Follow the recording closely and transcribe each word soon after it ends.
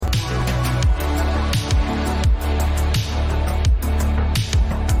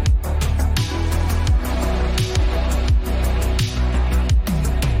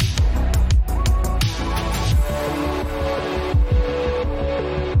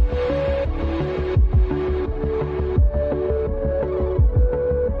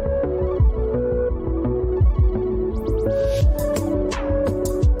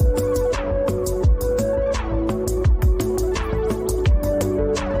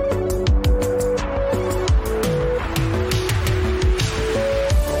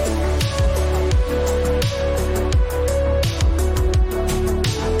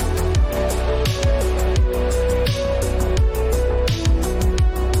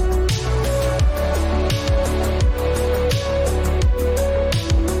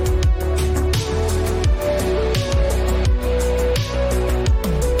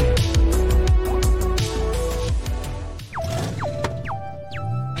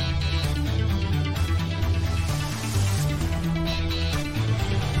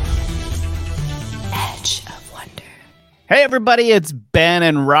Hey, everybody, it's Ben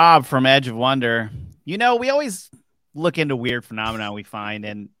and Rob from Edge of Wonder. You know, we always look into weird phenomena we find,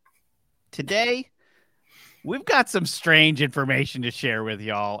 and today we've got some strange information to share with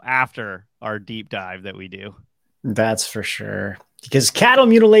y'all after our deep dive that we do. That's for sure. Because cattle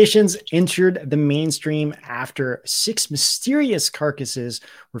mutilations entered the mainstream after 6 mysterious carcasses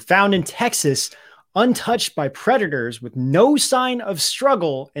were found in Texas, untouched by predators, with no sign of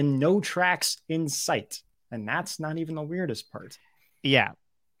struggle and no tracks in sight. And that's not even the weirdest part. Yeah,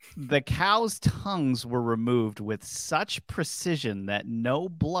 the cows' tongues were removed with such precision that no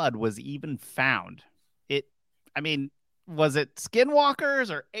blood was even found. It, I mean, was it skinwalkers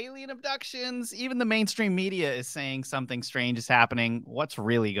or alien abductions? Even the mainstream media is saying something strange is happening. What's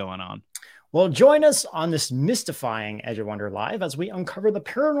really going on? Well, join us on this mystifying Edge of Wonder Live as we uncover the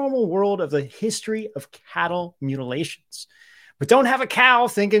paranormal world of the history of cattle mutilations. But don't have a cow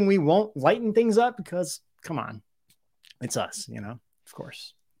thinking we won't lighten things up because, come on, it's us, of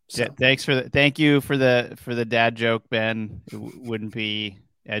course. So. Thank you for the dad joke, Ben. It wouldn't be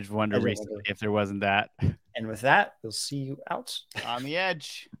Edge of Wonder recently if there wasn't that. And with that, we'll see you out on the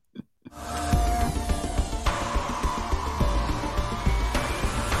edge.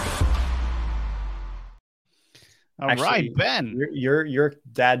 All right, Ben. Your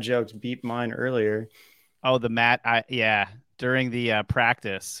dad jokes beat mine earlier. Oh, the Matt. Yeah. During the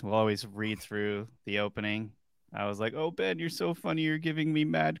practice, we'll always read through the opening. I was like, "Oh, Ben, you're so funny. You're giving me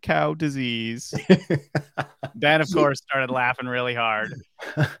mad cow disease." Ben, of course, started laughing really hard.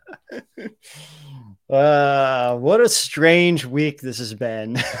 What a strange week this has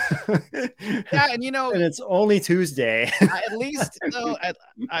been. Yeah, and and it's only Tuesday. At least, though,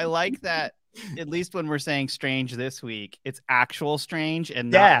 I like that. At least when we're saying strange this week, it's actual strange and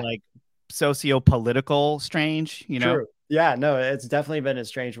not like socio-political strange. True. Yeah, no, it's definitely been a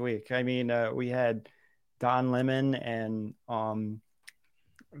strange week. I mean, we had Don Lemon and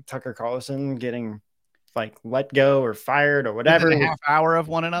Tucker Carlson getting like let go or fired or whatever. Within a half hour of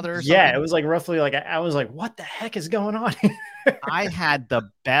one another. Or yeah, it was like roughly like I was like, what the heck is going on? I had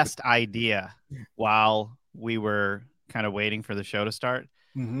the best idea while we were kind of waiting for the show to start.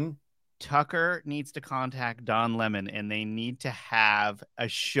 Mm-hmm. Tucker needs to contact Don Lemon and they need to have a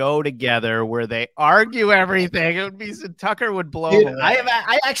show together where they argue everything. It would be Tucker would blow. Dude,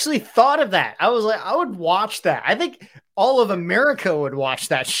 I actually thought of that. I was like, I would watch that. I think all of America would watch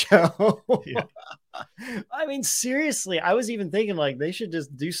that show. Yeah. I mean, seriously, I was even thinking like they should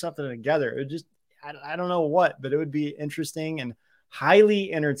just do something together. It just, I don't know what, but it would be interesting and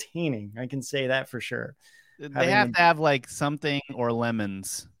highly entertaining. I can say that for sure. They have to have like something or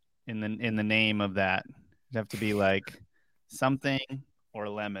lemons in the name of that. It'd have to be like something or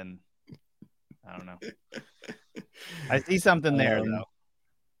lemon. I don't know. I see something there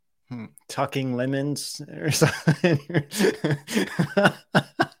though. Tucking lemons or something.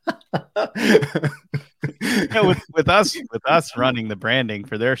 Yeah, with us running the branding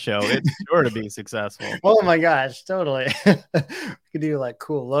for their show, it's sure to be successful. Oh my gosh, totally. We could do like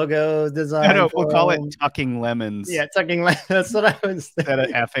cool logo design. No, we'll call it Tucking Lemons. Yeah, Tucking Lemons. That's what I was thinking. Instead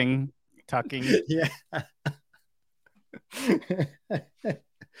of effing tucking. Yeah.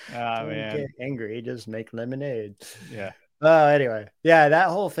 Oh man. Get angry, just make lemonade. Yeah. Anyway, yeah, that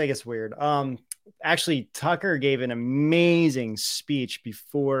whole thing is weird. Actually, Tucker gave an amazing speech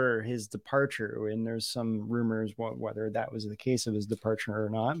before his departure, and there's some rumors whether that was the case of his departure or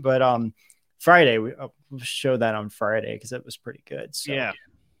not. But Friday, we showed that on Friday because it was pretty good. So. Yeah.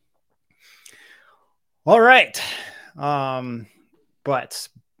 All right. But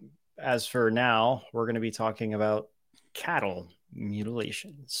as for now, we're going to be talking about cattle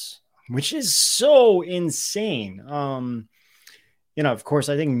mutilations, which is so insane. Of course,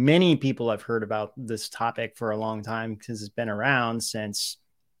 I think many people have heard about this topic for a long time because it's been around since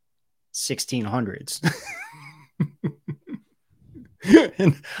 1600s.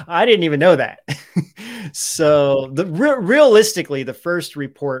 And I didn't even know that. So realistically, the first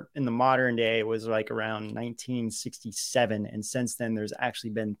report in the modern day was like around 1967. And since then, there's actually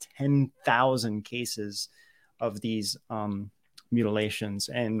been 10,000 cases of these mutilations.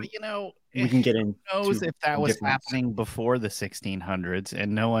 And, we can get in. Who knows if that was happening before the 1600s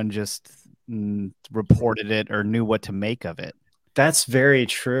and no one just reported it or knew what to make of it. That's very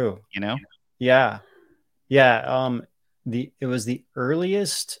true. Yeah. Yeah. It was the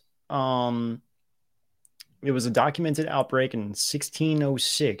earliest. It was a documented outbreak in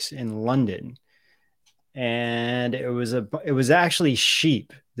 1606 in London, and it was actually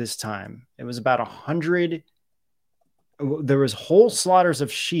sheep this time. It was about 100. There was whole slaughters of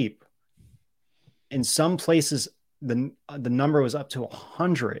sheep. In some places, the number was up to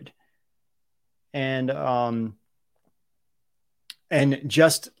 100, and and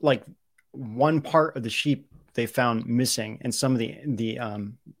just like one part of the sheep they found missing, and some of the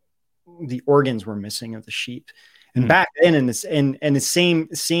organs were missing of the sheep. And Mm. back then, in this and the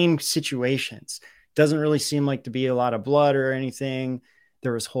same situations, doesn't really seem like to be a lot of blood or anything.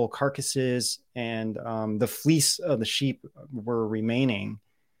 There was whole carcasses, and the fleece of the sheep were remaining.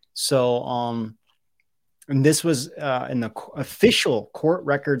 So, and this was in the official court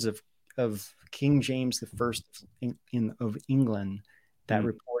records of King James the First of England that Mm.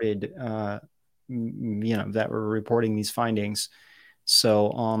 reported, that were reporting these findings.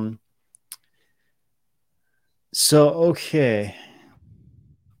 So, okay.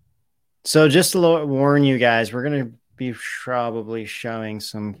 So just to warn you guys, we're gonna be probably showing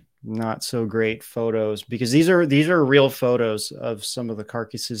some not so great photos, because these are real photos of some of the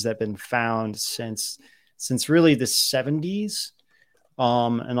carcasses that have been found since really the 70s.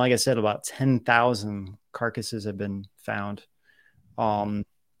 And like I said, about 10,000 carcasses have been found.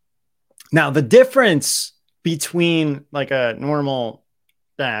 Now the difference between like a normal,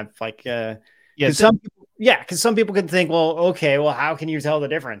 like Yeah, because some people could think, well, okay, well, how can you tell the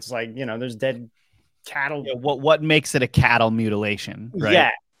difference? Like, there's dead cattle. yeah, what makes it a cattle mutilation, right? Yeah,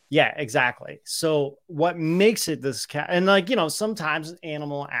 yeah, exactly. So what makes it this cat? And like, sometimes an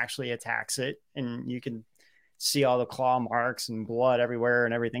animal actually attacks it, and you can see all the claw marks and blood everywhere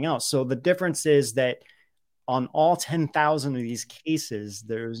and everything else. So the difference is that on all 10,000 of these cases,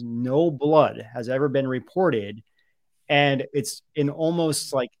 there's no blood has ever been reported, and it's in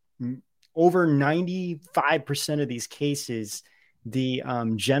almost like over 95% of these cases, the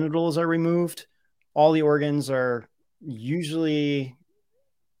genitals are removed. All the organs are usually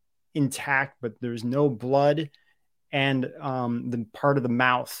intact, but there's no blood, and the part of the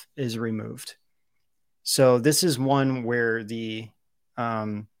mouth is removed. So this is one where the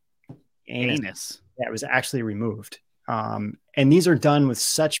anus Anus. that was actually removed. And these are done with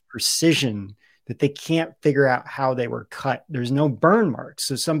such precision that they can't figure out how they were cut. There's no burn marks.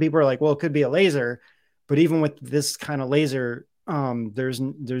 So some people are like, well, it could be a laser, but even with this kind of laser, there's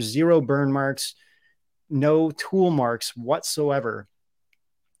zero burn marks, no tool marks whatsoever.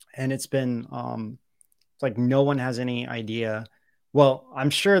 And it's been like no one has any idea. Well, I'm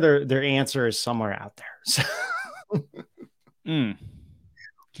sure their answer is somewhere out there. So Mm.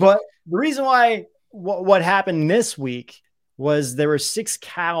 but the reason why what happened this week was there were 6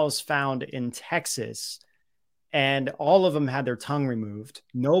 cows found in Texas, and all of them had their tongue removed,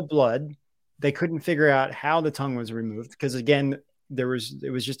 no blood. They couldn't figure out how the tongue was removed because, again, it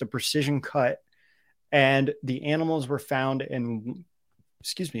was just a precision cut, and the animals were found in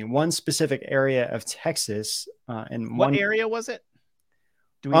one specific area of Texas. And What one area was it?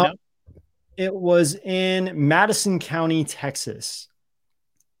 Do we know? It was in Madison County, Texas.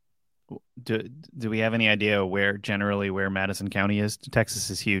 Do we have any idea where Madison County is? Texas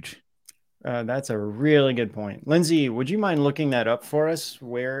is huge. That's a really good point. Lindsay, would you mind looking that up for us?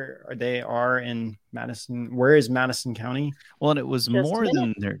 Where they are in Madison? Where is Madison County? Well, and it was Just more a minute.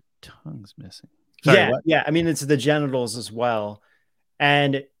 than their tongues missing. Sorry, Yeah, what? yeah. I mean, it's the genitals as well,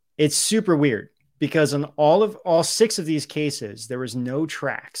 and it's super weird because on all 6 of these cases, there was no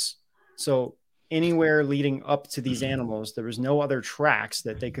tracks. So anywhere leading up to these animals, there was no other tracks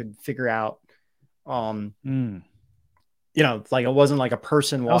that they could figure out. Mm. Like it wasn't like a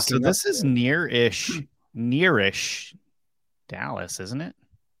person Oh, so walking up this is nearish Dallas, isn't it?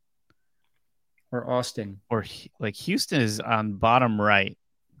 or Austin. Or like Houston is on bottom right,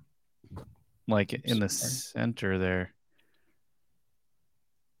 like in the center there.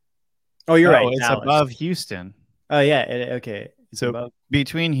 Oh, you're right. It's Dallas. above Houston. Oh, yeah. Okay. It's so above.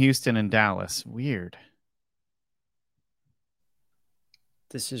 Between Houston and Dallas. Weird.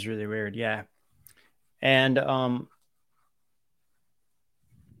 This is really weird. Yeah. And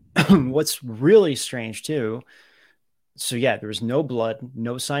what's really strange too. So yeah, there was no blood,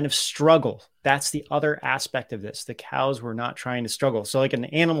 no sign of struggle. That's the other aspect of this. The cows were not trying to struggle. So like an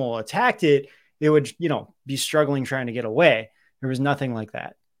animal attacked it, it would, be struggling trying to get away. There was nothing like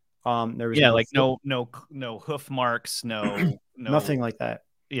that. There was no hoof marks, no nothing like that.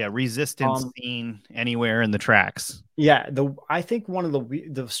 Yeah, resistance seen anywhere in the tracks. Yeah, I think one of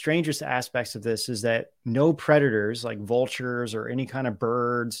the strangest aspects of this is that no predators like vultures or any kind of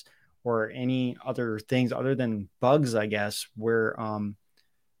birds or any other things other than bugs, I guess, were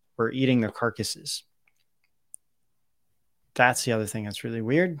eating the carcasses. That's the other thing that's really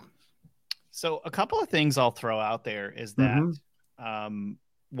weird. So a couple of things I'll throw out there is that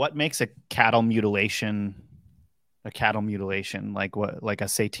what makes a cattle mutilation, like a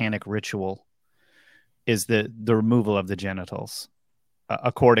satanic ritual, is the removal of the genitals,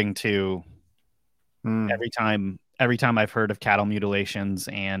 according to every time every time I've heard of cattle mutilations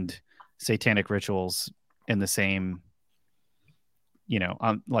and satanic rituals in the same,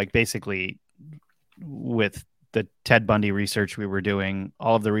 like basically with the Ted Bundy research we were doing,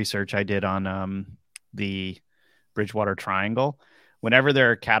 all of the research I did on the Bridgewater Triangle. Whenever there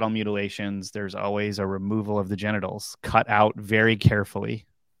are cattle mutilations, there's always a removal of the genitals, cut out very carefully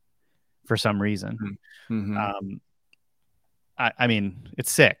for some reason. Mm-hmm. I mean,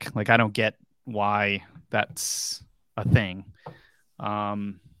 it's sick. Like, I don't get why that's a thing.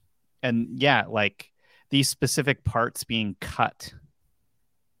 And yeah, like these specific parts being cut,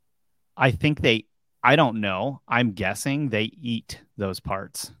 I don't know. I'm guessing they eat those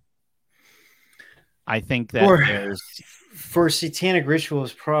parts. I think that there's for satanic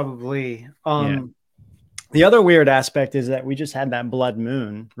rituals, probably. Yeah. The other weird aspect is that we just had that blood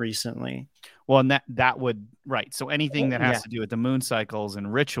moon recently. Well, and that would right. So anything that has Yeah. to do with the moon cycles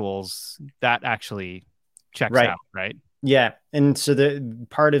and rituals, that actually checks Right. out, right? Yeah. And so the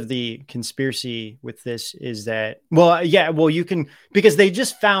part of the conspiracy with this is that, you can, because they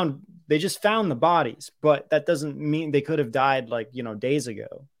just found the bodies, but that doesn't mean they could have died like, days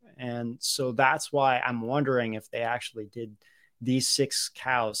ago. And so that's why I'm wondering if they actually did these 6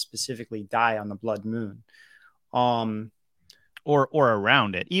 cows specifically die on the blood moon. Or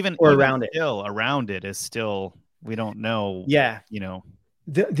around it. Even around it. Still around it is still, we don't know. Yeah.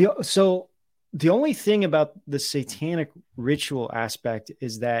 So the only thing about the satanic ritual aspect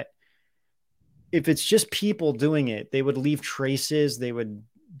is that if it's just people doing it, they would leave traces. They would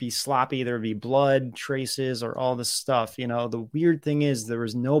be sloppy. There would be blood traces or all this stuff. The weird thing is there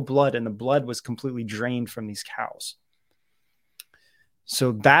was no blood, and the blood was completely drained from these cows.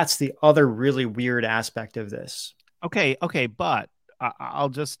 So that's the other really weird aspect of this. Okay. But I'll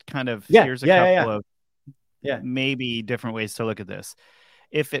just kind of, here's a couple of maybe different ways to look at this.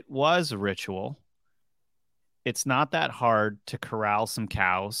 If it was ritual, it's not that hard to corral some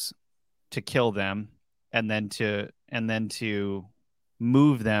cows, to kill them, and then to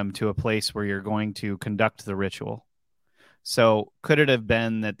move them to a place where you're going to conduct the ritual. So could it have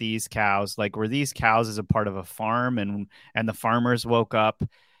been that these cows, like, were these cows as a part of a farm, and the farmers woke up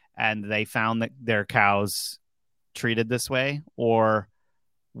and they found that their cows treated this way? Or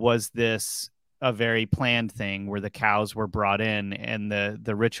was this a very planned thing where the cows were brought in and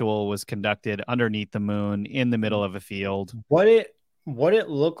the ritual was conducted underneath the moon in the middle of a field? What it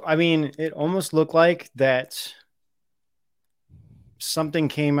looked, I mean, it almost looked like that something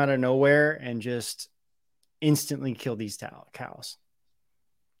came out of nowhere and just instantly killed these cows.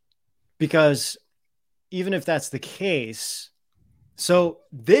 Because even if that's the case, so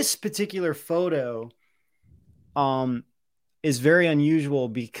this particular photo is very unusual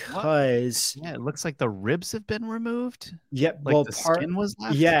because it looks like the ribs have been removed. Yeah, like the skin was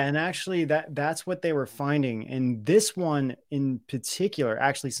left. Yeah, and actually that's what they were finding. And this one in particular,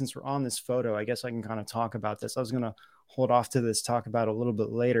 actually, since we're on this photo, I guess I can kind of talk about this. I was going to hold off to this, talk about it a little bit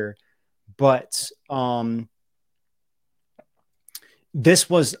later, but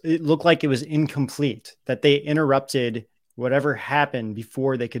it looked like it was incomplete, that they interrupted whatever happened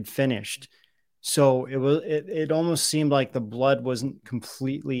before they could finish. So it almost seemed like the blood wasn't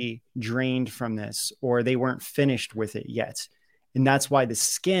completely drained from this, or they weren't finished with it yet. And that's why the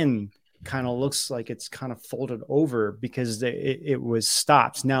skin kind of looks like it's kind of folded over, because it was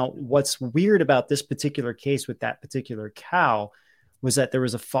stopped. Now, what's weird about this particular case with that particular cow was that there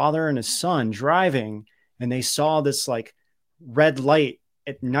was a father and a son driving, and they saw this like red light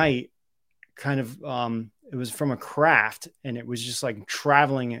at night, kind of, it was from a craft, and it was just like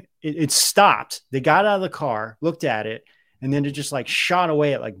traveling. It stopped. They got out of the car, looked at it, and then it just like shot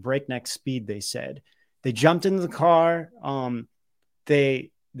away at like breakneck speed. They said they jumped into the car.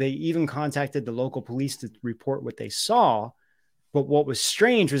 They even contacted the local police to report what they saw. But what was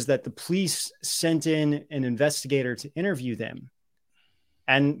strange was that the police sent in an investigator to interview them,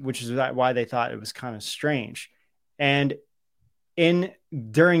 and which is why they thought it was kind of strange. And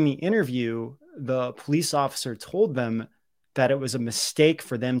during the interview, the police officer told them that it was a mistake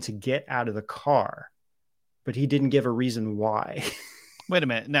for them to get out of the car, but he didn't give a reason why. Wait a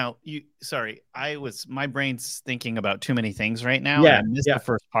minute. Now, my brain's thinking about too many things right now. Yeah, and I missed the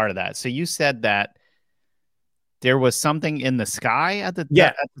first part of that. So you said that there was something in the sky at the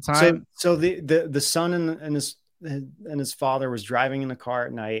time. So the son and his father was driving in the car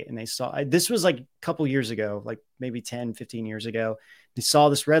at night, and they saw, this was like a couple years ago, like maybe 10, 15 years ago. They saw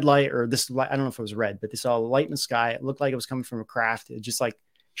this red light, or this light, I don't know if it was red, but they saw a light in the sky. It looked like it was coming from a craft. It just like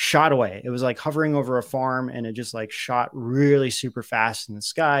shot away. It was like hovering over a farm, and it just like shot really super fast in the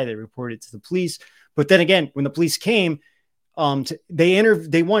sky. They reported it to the police. But then again, when the police came,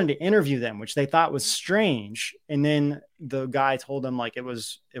 they wanted to interview them, which they thought was strange. And then the guy told them like it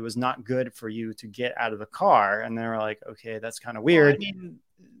was not good for you to get out of the car. And they were like, okay, that's kind of weird. Well, I mean,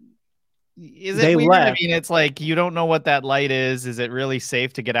 is it They weird? left. I mean, it's like you don't know what that light is. Is it really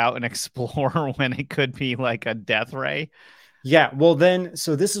safe to get out and explore when it could be like a death ray? Yeah. Well, then,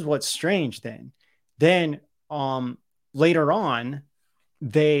 so this is what's strange then. Then later on,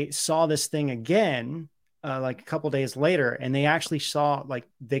 they saw this thing again, like a couple days later, and they actually saw, like,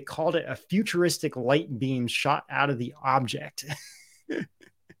 they called it a futuristic light beam shot out of the object.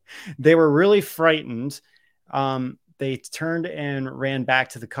 They were really frightened. They turned and ran back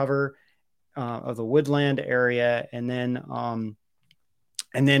to the cover of the woodland area, and then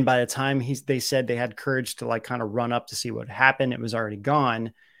by the time they said they had courage to like kind of run up to see what happened, it was already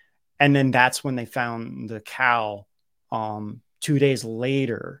gone. And then that's when they found the cow 2 days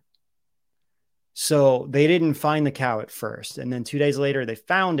later. So they didn't find the cow at first. And then 2 days later, they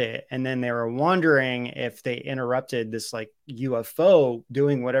found it. And then they were wondering if they interrupted this like UFO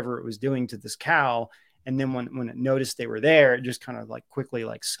doing whatever it was doing to this cow. And then when it noticed they were there, it just kind of like quickly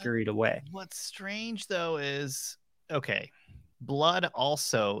like scurried away. What's strange though is, okay, blood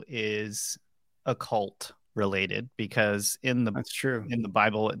also is occult related, because That's true. in the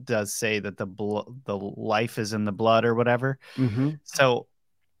Bible it does say that the life is in the blood or whatever. Mm-hmm. So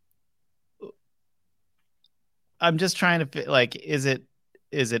I'm just trying to like, is it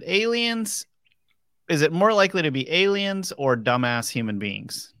aliens? Is it more likely to be aliens or dumbass human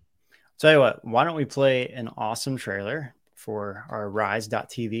beings? Tell you what, why don't we play an awesome trailer for our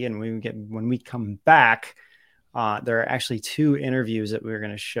rise.tv, and when we come back, there are actually 2 interviews that we're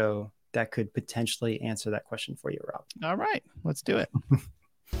going to show that could potentially answer that question for you, Rob. All right, let's do it.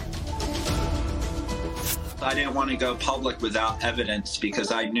 I didn't want to go public without evidence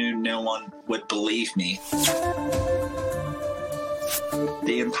because I knew no one would believe me.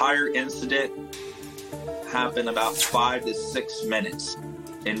 The entire incident happened about 5 to 6 minutes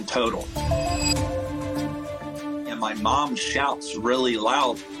in total. And my mom shouts really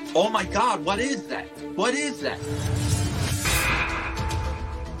loud, "Oh my God, what is that? What is that?"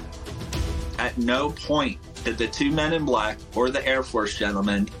 At no point did the 2 men in black or the Air Force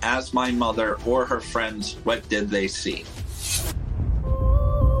gentleman ask my mother or her friends what did they see.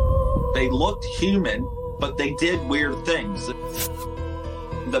 They looked human, but they did weird things.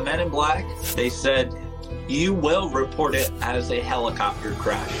 The men in black, they said, "You will report it as a helicopter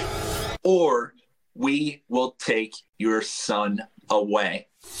crash, or we will take your son away."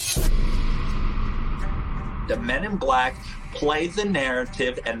 The men in black play the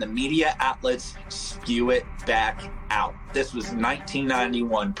narrative and the media outlets spew it back out. This was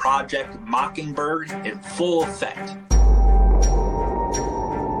 1991, Project Mockingbird in full effect.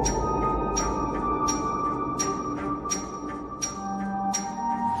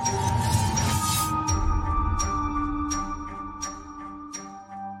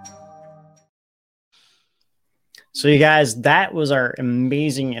 So you guys, that was our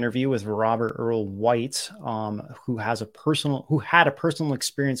amazing interview with Robert Earl White, who had a personal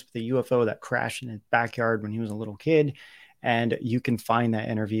experience with a UFO that crashed in his backyard when he was a little kid. And you can find that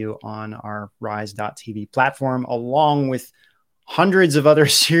interview on our rise.tv platform, along with hundreds of other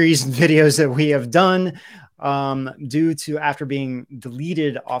series and videos that we have done. Due to after being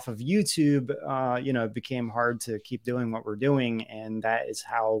deleted off of YouTube, it became hard to keep doing what we're doing. And that is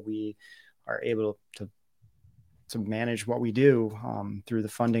how we are able to manage what we do through the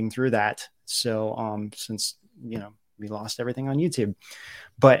funding through that. So since, we lost everything on YouTube.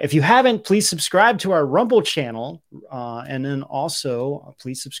 But if you haven't, please subscribe to our Rumble channel. And then also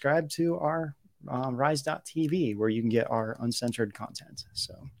please subscribe to our rise.tv, where you can get our uncensored content.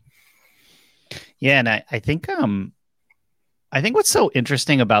 So. Yeah. And I think what's so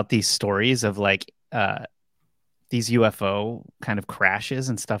interesting about these stories of like these UFO kind of crashes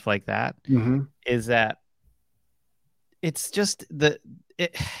and stuff like that is that it's just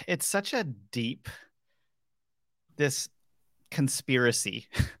it's such a deep, this conspiracy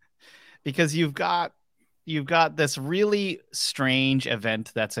because you've got this really strange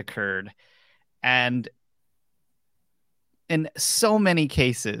event that's occurred, and in so many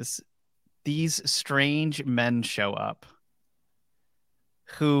cases these strange men show up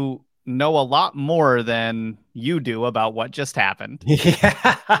who know a lot more than you do about what just happened.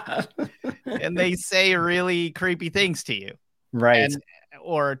 Yeah. And they say really creepy things to you. Right.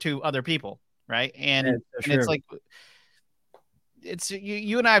 Or to other people. Right. And sure. It's like, it's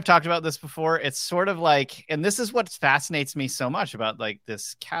you and I have talked about this before. It's sort of like, and this is what fascinates me so much about like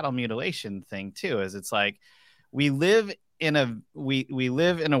this cattle mutilation thing too, is it's like we live in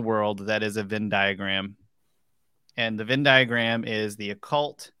a world that is a Venn diagram. and the Venn diagram is the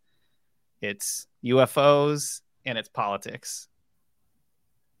occult, it's UFOs, and it's politics.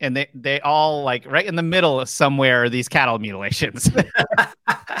 And they all, like, right in the middle somewhere are these cattle mutilations.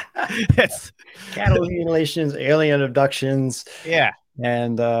 It's cattle mutilations, alien abductions. Yeah.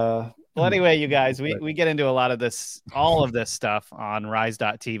 And well, anyway, you guys, we get into a lot of this, all of this stuff on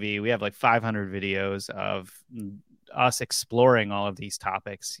rise.tv. We have like 500 videos of us exploring all of these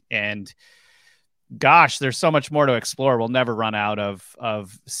topics, and gosh, there's so much more to explore. We'll never run out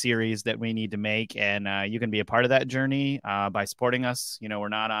of series that we need to make, and you can be a part of that journey by supporting us. You know, we're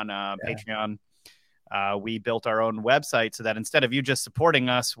not on Patreon. We built our own website so that instead of you just supporting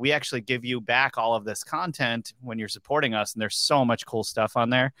us, we actually give you back all of this content when you're supporting us, and there's so much cool stuff on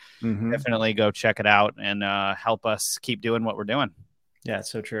there. Definitely go check it out and help us keep doing what we're doing. Yeah,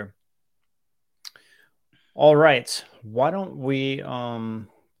 it's so true. All right, why don't we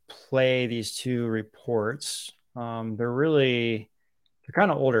play these two reports? They're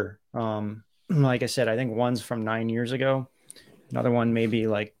kind of older. Like I said, I think one's from 9 years ago. Another one maybe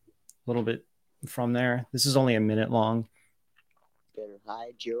like a little bit from there. This is only a minute long. Better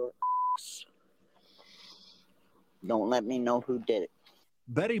hide your ass. Don't let me know who did it.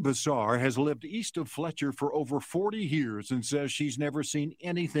 Betty Bassar has lived east of Fletcher for over 40 years and says she's never seen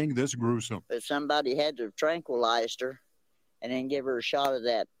anything this gruesome. But somebody had to have tranquilized her and then give her a shot of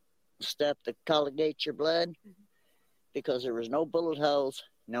that stuff to coagulate your blood, because there was no bullet holes,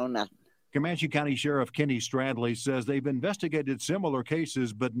 no nothing. Comanche County Sheriff Kenny Stradley says they've investigated similar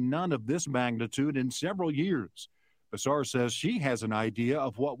cases, but none of this magnitude in several years. Bassar says she has an idea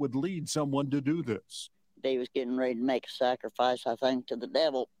of what would lead someone to do this. They was getting ready to make a sacrifice, I think, to the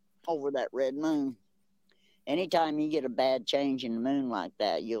devil over that red moon. Anytime you get a bad change in the moon like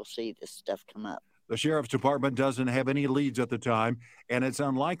that, you'll see this stuff come up. The sheriff's department doesn't have any leads at the time, and it's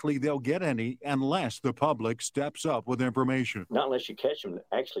unlikely they'll get any unless the public steps up with information. Not unless you catch them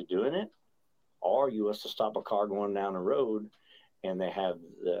actually doing it, or you was to stop a car going down the road and they have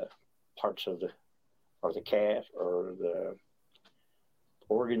the parts of the calf or the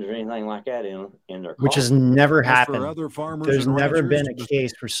organs or anything like that in their car. Which has never happened. Other farmers There's never been a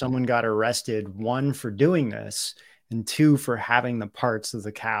case where someone got arrested, one, for doing this, and two, for having the parts of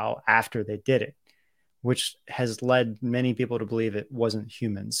the cow after they did it, which has led many people to believe it wasn't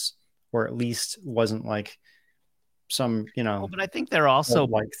humans, or at least wasn't like some, but I think they're also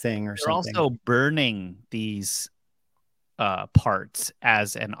like thing or something. Also burning these parts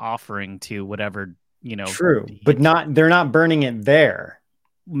as an offering to whatever, True, but they're not burning it there.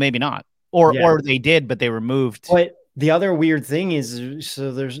 Maybe not. Or they did, but they removed. But the other weird thing is,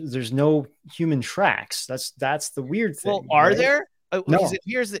 so there's no human tracks. That's the weird thing. Well, are there? No.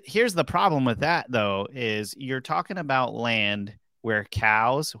 Here's the problem with that, though, is you're talking about land where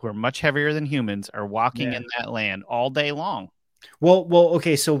cows, who are much heavier than humans, are walking in that land all day long. Well,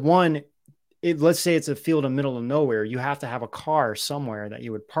 okay. So one, let's say it's a field in the middle of nowhere. You have to have a car somewhere that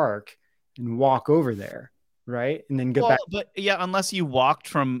you would park and walk over there, right? And then go back. But unless you walked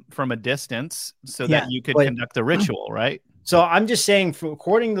from a distance so that you could conduct the ritual, right? So I'm just saying,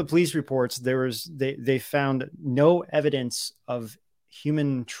 according to the police reports, they found no evidence of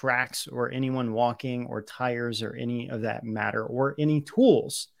human tracks or anyone walking or tires or any of that matter, or any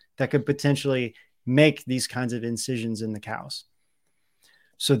tools that could potentially make these kinds of incisions in the cows.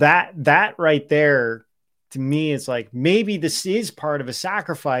 So that right there, to me, it's like, maybe this is part of a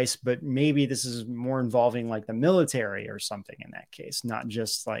sacrifice, but maybe this is more involving like the military or something in that case, not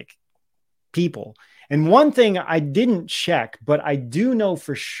just like people. And one thing I didn't check, but I do know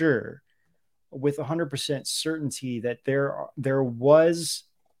for sure with 100% certainty that there was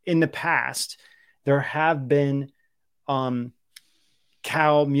in the past, there have been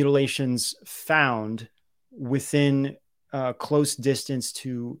cow mutilations found within close distance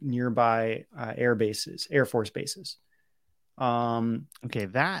to nearby Air Force bases. Okay,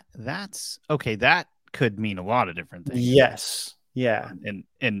 that could mean a lot of different things. Yes. Yeah.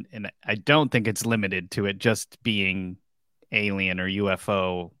 And I don't think it's limited to it just being alien or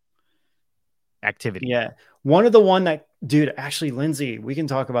UFO activity. Yeah. Actually, Lindsay, we can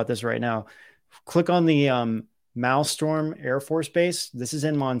talk about this right now. Click on the Maelstrom Air Force Base. This is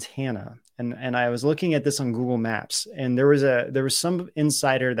in Montana. And I was looking at this on Google Maps, and there was some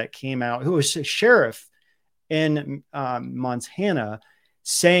insider that came out who was a sheriff in Montana,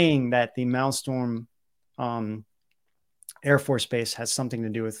 saying that the Maelstrom Air Force Base has something to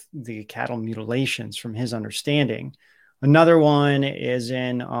do with the cattle mutilations, from his understanding. Another one is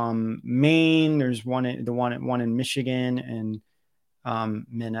in Maine. There's one in Michigan and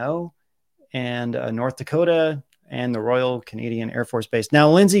Minot, and North Dakota, and the Royal Canadian Air Force Base.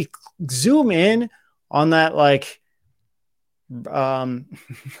 Now, Lindsay, zoom in on that like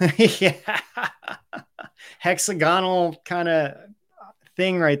Yeah, hexagonal kind of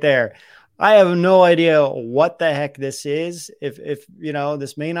thing right there. I have no idea what the heck this is. If you know,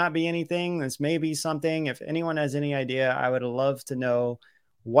 this may not be anything. This may be something. If anyone has any idea, I would love to know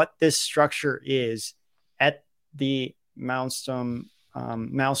what this structure is at the Maelstrom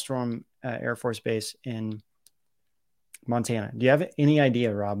Air Force Base in Montana. Do you have any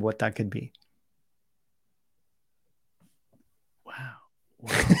idea, Rob, what that could be? Wow.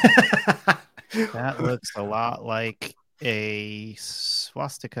 That looks a lot like a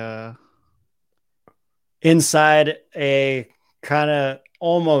swastika. Inside a kind of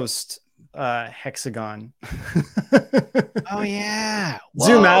almost hexagon. Oh yeah.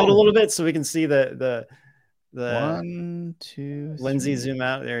 Zoom out a little bit so we can see the 1, 2, Lindsay, 3. zoom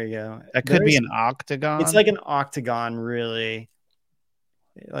out. There you go. That could be an octagon. It's like an octagon, really.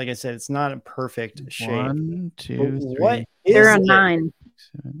 Like I said, it's not a perfect shape. 1, 2, 3. What They're is on it? 9.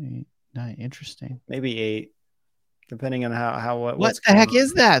 7, 8, 9. Interesting. Maybe 8, depending on how What what's the heck going on.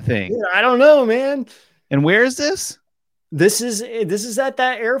 is that thing? Dude, I don't know, man. And where is this? This is at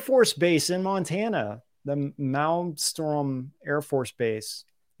that Air Force base in Montana, the Maelstrom Air Force Base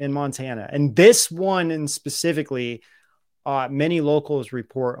in Montana. And this one, and specifically, many locals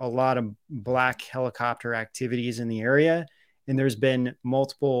report a lot of black helicopter activities in the area. And there's been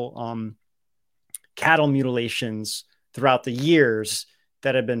multiple cattle mutilations throughout the years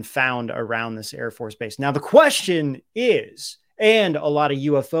that have been found around this Air Force base. Now, the question is, and a lot of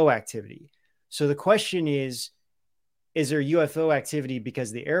UFO activity. So the question is there UFO activity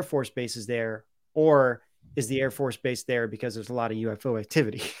because the Air Force base is there, or is the Air Force base there because there's a lot of UFO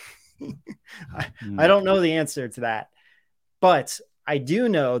activity? I don't know the answer to that, but I do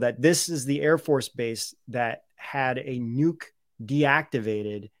know that this is the Air Force base that had a nuke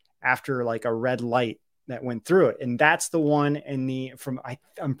deactivated after like a red light that went through it. And that's the one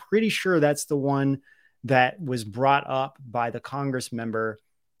I'm pretty sure that's the one that was brought up by the Congress member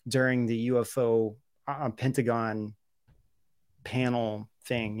during the UFO Pentagon panel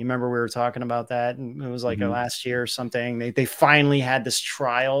thing. You remember we were talking about that? And it was like last year or something. They finally had this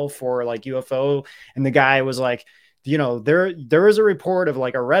trial for like UFO, and the guy was like, you know, there is a report of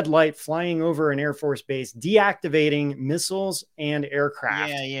like a red light flying over an Air Force base, deactivating missiles and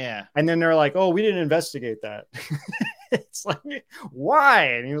aircraft. Yeah. And then they're like, oh, we didn't investigate that. It's like, why?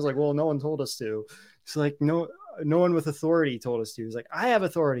 And he was like, well, no one told us to. It's like, no one with authority told us to. He's like, I have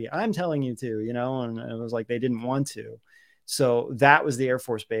authority. I'm telling you to, you know, and it was like, they didn't want to. So that was the Air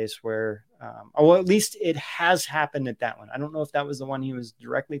Force base where, well, at least it has happened at that one. I don't know if that was the one he was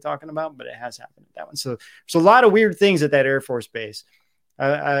directly talking about, but it has happened at that one. So there's a lot of weird things at that Air Force base.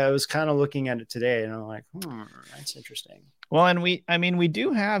 I was kind of looking at it today and I'm like, that's interesting. Well, and we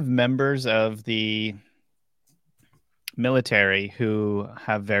do have members of the military who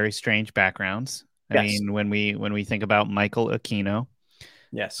have very strange backgrounds. I mean, when we think about Michael Aquino,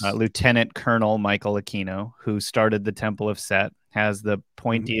 yes, Lieutenant Colonel Michael Aquino, who started the Temple of Set, has the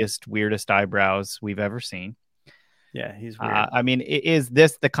pointiest, weirdest eyebrows we've ever seen. Yeah, he's weird. I mean, is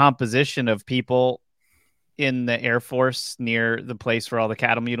this the composition of people in the Air Force near the place where all the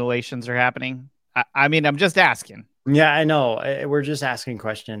cattle mutilations are happening? I mean, I'm just asking. Yeah, I know. We're just asking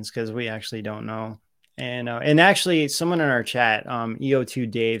questions because we actually don't know. And actually, someone in our chat, EO2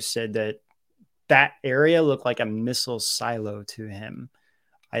 Dave, said that area looked like a missile silo to him.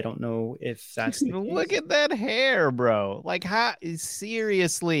 I don't know if that's the case. Look at that hair, bro. Like,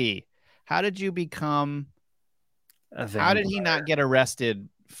 seriously, how did you become? How did he not get arrested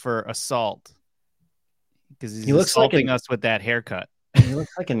for assault? Because he looks assaulting us with that haircut. He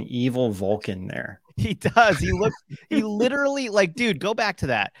looks like an evil Vulcan there. He does. He literally, like, dude, go back to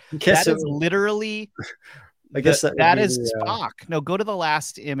that. That is literally. I guess that is Spock. No, go to the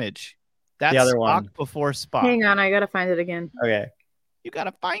last image. That's the other Spock one before Spock. Hang on, I gotta find it again. Okay. You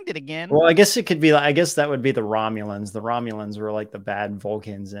gotta find it again. Well, I guess it could be. I guess that would be the Romulans. The Romulans were like the bad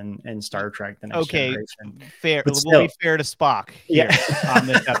Vulcans in Star Trek: The Next Generation. Fair. But we'll be fair to Spock here on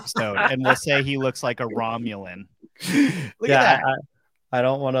this episode, and we'll say he looks like a Romulan. Look at that. I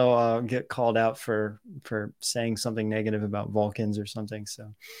don't want to get called out for saying something negative about Vulcans or something.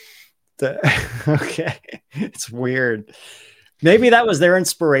 So, okay, it's weird. Maybe that was their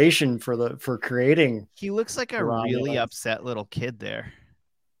inspiration for creating. He looks like a really upset little kid there.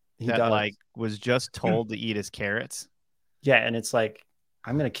 That like was just told to eat his carrots. Yeah, and it's like,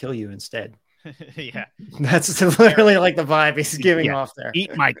 I'm gonna kill you instead. Yeah, that's literally like the vibe he's giving off there.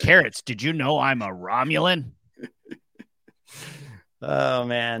 Eat my carrots. Did you know I'm a Romulan? Oh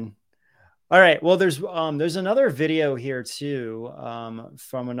man. All right. Well, there's another video here too,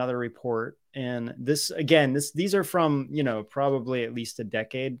 from another report, and these are from, probably at least a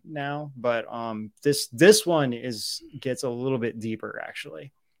decade now, but this one gets a little bit deeper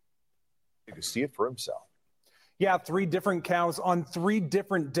actually. You can see it for himself. Yeah, 3 different cows on 3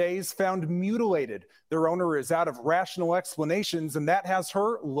 different days found mutilated. Their owner is out of rational explanations, and that has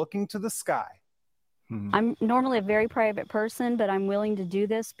her looking to the sky. I'm normally a very private person, but I'm willing to do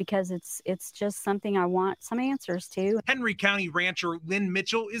this because it's just something I want some answers to. Henry County rancher Lynn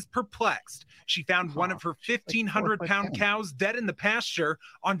Mitchell is perplexed. She found one of her 1,500-pound cows dead in the pasture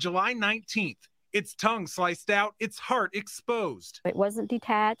on July 19th. Its tongue sliced out, its heart exposed. It wasn't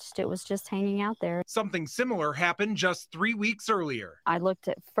detached, it was just hanging out there. Something similar happened just 3 weeks earlier. I looked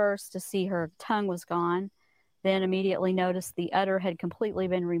at first to see her tongue was gone, then immediately noticed the udder had completely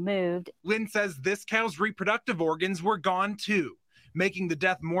been removed. Lynn says this cow's reproductive organs were gone too. Making the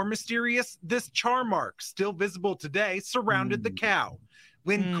death more mysterious, this char mark, still visible today, surrounded the cow.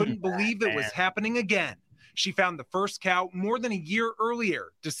 Lynn couldn't believe it was happening again. She found the first cow more than a year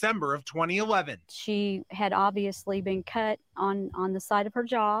earlier, December of 2011. She had obviously been cut on the side of her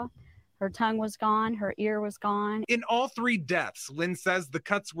jaw. Her tongue was gone. Her ear was gone. In all 3 deaths, Lynn says the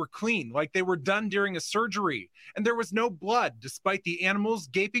cuts were clean, like they were done during a surgery, and there was no blood despite the animal's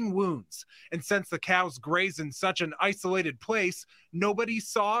gaping wounds. And since the cows graze in such an isolated place, nobody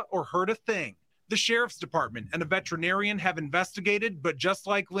saw or heard a thing. The sheriff's department and a veterinarian have investigated, but just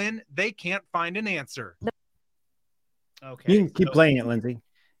like Lynn, they can't find an answer. Okay. You can keep playing it, Lindsay.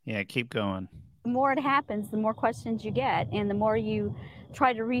 Yeah, keep going. The more it happens, the more questions you get, and the more you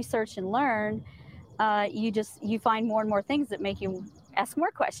try to research and learn, you find more and more things that make you ask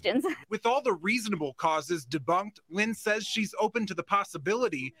more questions. With all the reasonable causes debunked, Lynn says she's open to the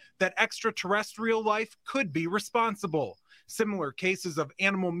possibility that extraterrestrial life could be responsible. Similar cases of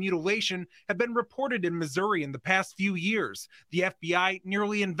animal mutilation have been reported in Missouri in the past few years. The FBI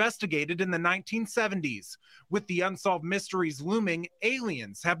nearly investigated in the 1970s. With the unsolved mysteries looming,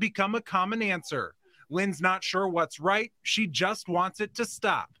 aliens have become a common answer. Lynn's not sure what's right. She just wants it to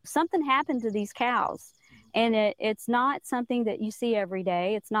stop. Something happened to these cows, and it's not something that you see every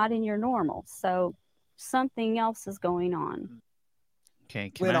day. It's not in your normal. So something else is going on.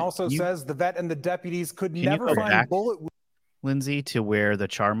 Okay. Lynn also says the vet and the deputies could never find bullet. Lindsay, to where the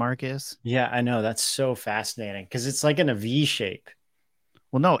char mark is? Yeah, I know. That's so fascinating because it's like in a V shape.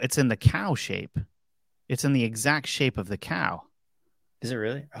 Well, no, it's in the cow shape. It's in the exact shape of the cow. Is it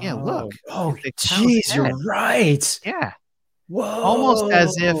really? Yeah, look. Oh, jeez, you're right. Yeah. Whoa.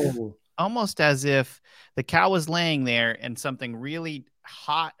 Almost as if the cow was laying there and something really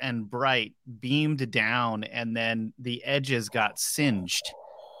hot and bright beamed down and then the edges got singed.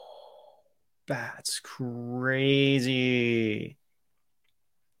 That's crazy.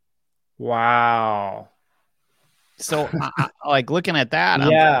 Wow. So like looking at that,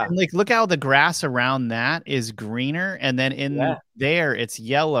 yeah. I'm like, look how the grass around that is greener. And then in there, it's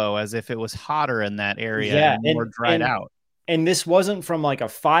yellow as if it was hotter in that area and more dried out. And this wasn't from like a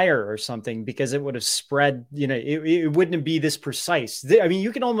fire or something because it would have spread, it wouldn't be this precise. I mean,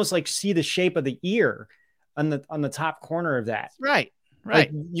 you can almost like see the shape of the ear on the top corner of that. Right.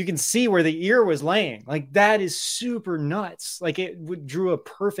 Like, you can see where the ear was laying. Like that is super nuts. Like it drew a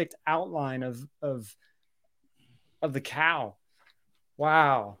perfect outline of the cow.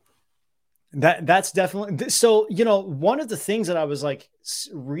 Wow. That's definitely so. One of the things that I was like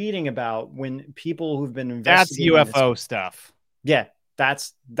reading about when people who've been investigating that's UFO stuff. Yeah,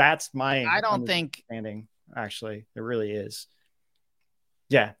 that's my. I don't think understanding. Actually, it really is.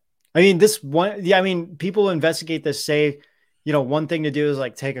 Yeah, I mean this one. Yeah, I mean people investigate this. Say, one thing to do is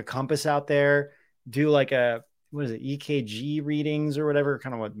like take a compass out there, do like what is it, EKG readings or whatever,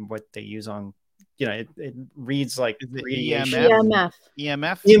 kind of what they use on. It reads like EMF.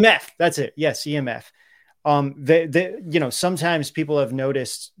 That's it. Yes, EMF. Sometimes people have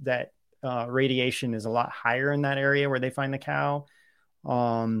noticed that radiation is a lot higher in that area where they find the cow.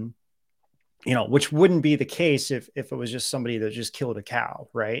 Which wouldn't be the case if it was just somebody that just killed a cow,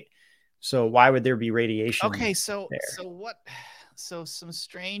 right? So why would there be radiation? Okay, so what? So some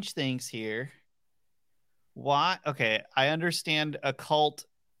strange things here. Why? Okay, I understand occult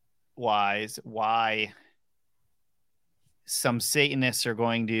wise why some Satanists are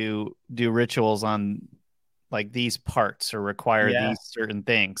going to do rituals on like these parts or require these certain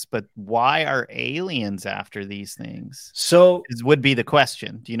things, but why are aliens after these things? So would be the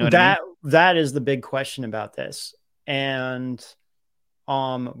question. Do you know what I mean? That is the big question about this. And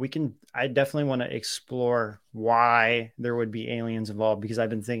I definitely want to explore why there would be aliens involved because I've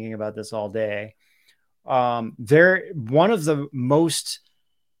been thinking about this all day. One of the most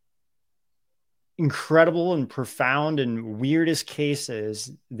incredible and profound and weirdest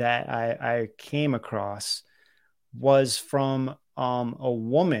cases that I came across was from a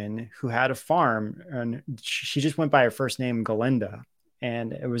woman who had a farm, and she just went by her first name, Galinda.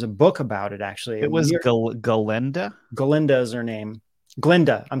 And it was a book about it, actually. It was Galinda? Galinda is her name.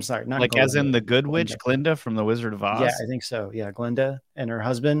 Glinda. I'm sorry, not like Galinda. As in the Good Witch, Glinda from The Wizard of Oz? Yeah, I think so. Yeah, Glinda and her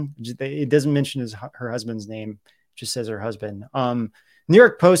husband. It doesn't mention her husband's name. It just says her husband. New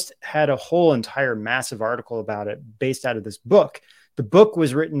York Post had a whole entire massive article about it based out of this book. The book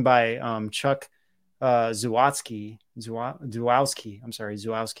was written by Chuck Zewowski.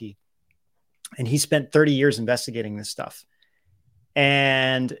 And he spent 30 years investigating this stuff.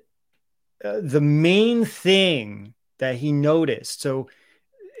 And the main thing that he noticed, so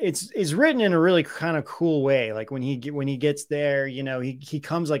it's written in a really kind of cool way. Like when he gets there, you know, he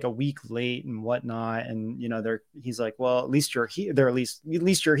comes like a week late and whatnot, and you know, he's like, well, at least you're here. At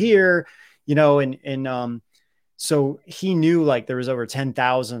least you're here, you know, and so he knew like there was over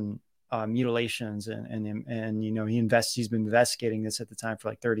 10,000 mutilations, and you know, he's been investigating this at the time for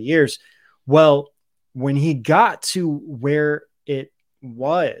like 30 years. Well, when he got to where it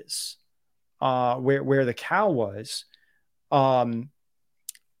was, where the cow was,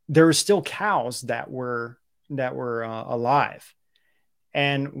 there were still cows that were alive.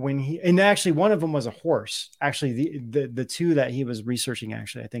 And actually one of them was a horse. Actually, the two that he was researching,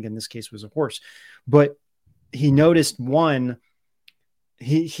 actually, I think in this case was a horse. But he noticed one,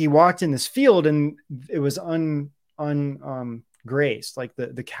 he walked in this field and it was grazed. Like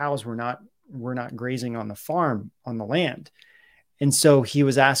the cows were not grazing on the farm, on the land. And so he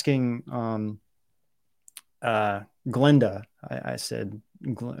was asking Glenda, I said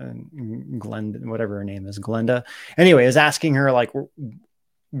Glenda, whatever her name is, Glenda. Anyway, I was asking her like,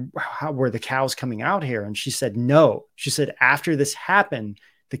 how were the cows coming out here? And she said, no. She said, after this happened,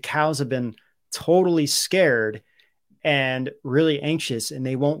 the cows have been totally scared and really anxious, and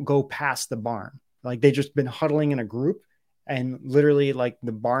they won't go past the barn. Like they just been huddling in a group, and literally like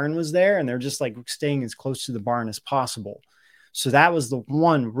the barn was there, and they're just like staying as close to the barn as possible. So that was the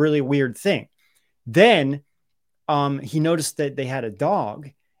one really weird thing. Then he noticed that they had a dog,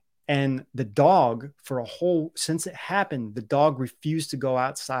 and the dog since it happened, the dog refused to go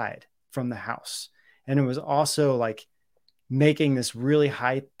outside from the house. And it was also like making this really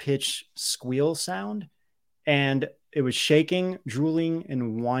high pitched squeal sound. And it was shaking, drooling,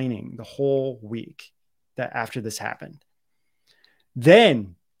 and whining the whole week that after this happened.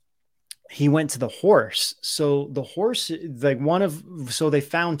 Then he went to the horse. So the horse, so they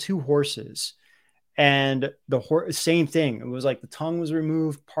found two horses, and the horse, same thing. It was like the tongue was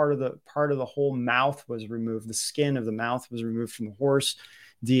removed. Part of the whole mouth was removed. The skin of the mouth was removed from the horse.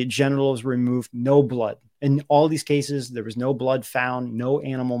 The genitals were removed. No blood. In all these cases, there was no blood found, no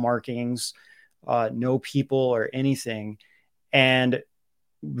animal markings, no people or anything. And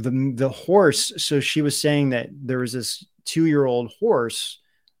the horse, so she was saying that there was this 2-year-old horse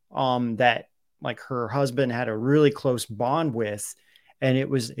that like her husband had a really close bond with, and it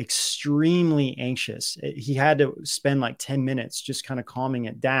was extremely anxious. He had to spend like 10 minutes just kind of calming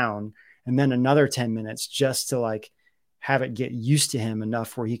it down, and then another 10 minutes just to like have it get used to him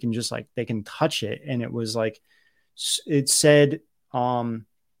enough where he can just like, they can touch it. And it was like, it said, yeah,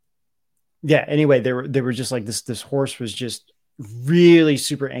 anyway, they were just like this horse was just really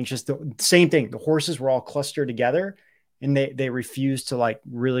super anxious. The same thing. The horses were all clustered together, and they refused to like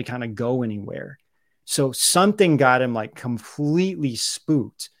really kind of go anywhere. So something got him like completely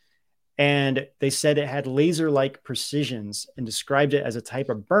spooked. And they said it had laser-like precisions and described it as a type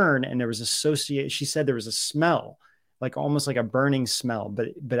of burn. And there was she said there was a smell, like almost like a burning smell, but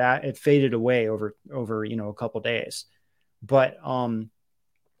it faded away over, you know, a couple of days. But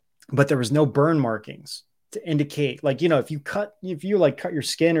there was no burn markings to indicate, like, you know, if you cut your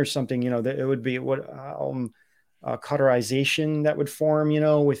skin or something, you know, that it would be cauterization that would form, you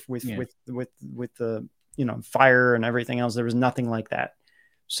know, with the, you know, fire and everything else. There was nothing like that.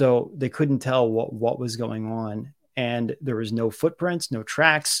 So they couldn't tell what was going on. And there was no footprints, no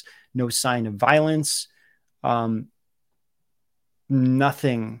tracks, no sign of violence,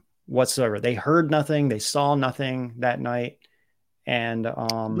 nothing whatsoever. They heard nothing. They saw nothing that night. And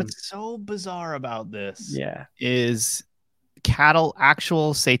what's so bizarre about this is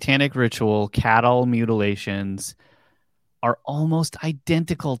actual satanic ritual cattle mutilations are almost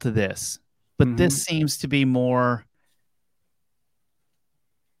identical to this, but this seems to be more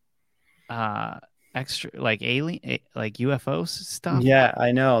extra, like alien, like UFO stuff. Yeah,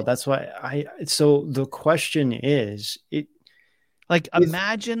 I know. That's why so the question is, Like,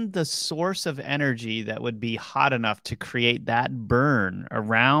 imagine the source of energy that would be hot enough to create that burn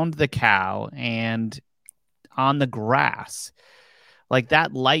around the cow and on the grass. Like,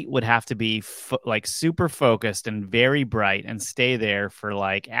 that light would have to be like super focused and very bright and stay there for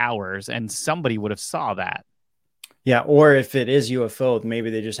like hours, and somebody would have saw that. Yeah, or if it is UFO,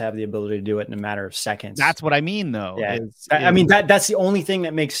 maybe they just have the ability to do it in a matter of seconds. That's what I mean, though. Yeah, I mean that's the only thing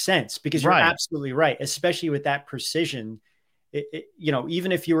that makes sense, because you're Right. absolutely right, especially with that precision. You know,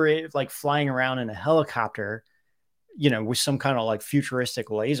 even if you were like flying around in a helicopter, you know, with some kind of like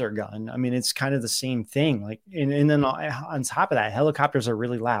futuristic laser gun, I mean, it's kind of the same thing. Like, and then on top of that, helicopters are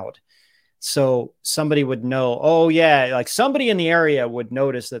really loud. So somebody would know, oh yeah, like somebody in the area would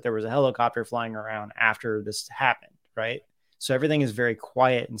notice that there was a helicopter flying around after this happened, right? So everything is very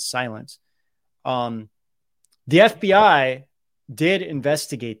quiet and silent. The FBI did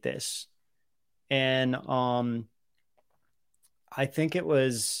investigate this, and I think it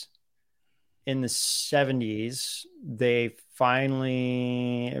was in the 70s. They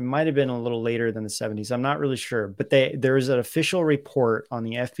finally, it might have been a little later than the 70s. I'm not really sure, but there is an official report on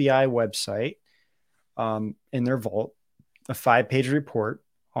the FBI website in their vault, a 5-page report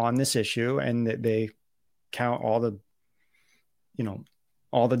on this issue, and that they count all the, you know,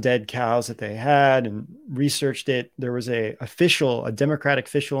 all the dead cows that they had and researched it. There was a Democratic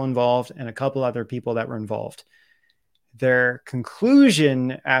official involved, and a couple other people that were involved. Their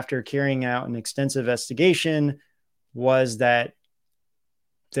conclusion after carrying out an extensive investigation was that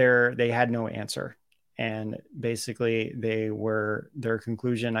they had no answer. And basically their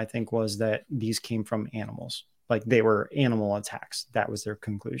conclusion, I think, was that these came from animals. Like, they were animal attacks. That was their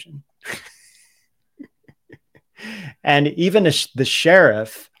conclusion. And even the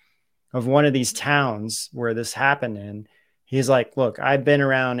sheriff of one of these towns where this happened in, he's like, look, I've been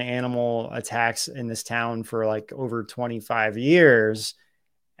around animal attacks in this town for like over 25 years.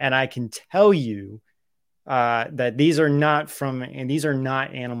 And I can tell you that these are not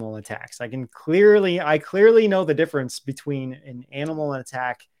animal attacks. I clearly know the difference between an animal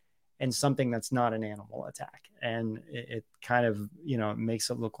attack and something that's not an animal attack. And it kind of, you know,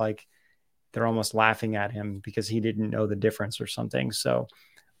 makes it look like they're almost laughing at him because he didn't know the difference or something. So,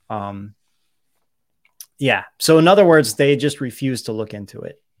 yeah. So in other words, they just refused to look into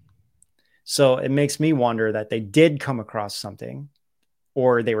it. So it makes me wonder that they did come across something,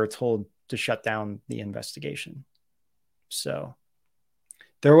 or they were told to shut down the investigation. So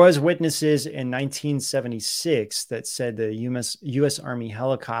there was witnesses in 1976 that said the U.S. Army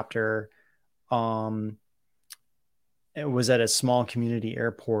helicopter it was at a small community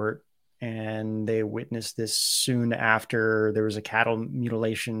airport, and they witnessed this soon after there was a cattle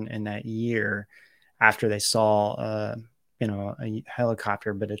mutilation in that year, after they saw a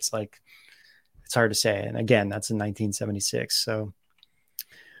helicopter. But it's hard to say. And again, that's in 1976. So,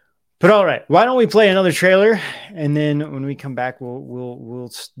 but all right, why don't we play another trailer, and then when we come back,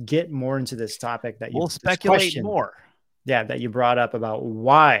 we'll get more into this topic that we'll speculate more. Yeah, that you brought up about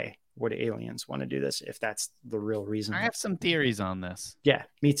why would aliens want to do this if that's the real reason. I have some theories on this. Yeah,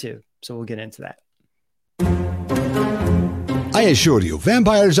 me too. So we'll get into that. I assure you,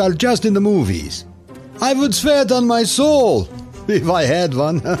 vampires are just in the movies. I would swear it on my soul if I had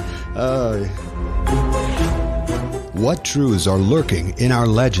one. What truths are lurking in our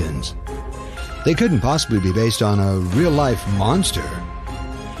legends? They couldn't possibly be based on a real-life monster,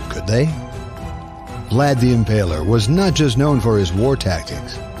 could they? Vlad the Impaler was not just known for his war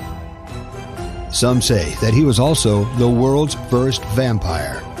tactics. Some say that he was also the world's first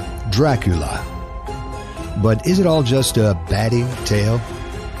vampire, Dracula. But is it all just a batty tale?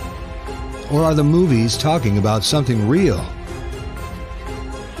 Or are the movies talking about something real?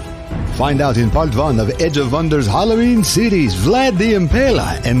 Find out in part 1 of Edge of Wonder's Halloween series, Vlad the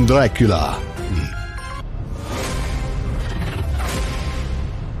Impaler and Dracula.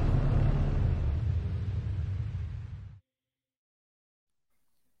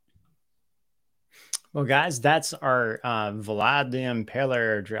 Well, guys, that's our Vlad the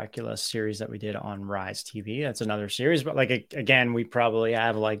Impaler Dracula series that we did on Rise TV. That's another series, but again, we probably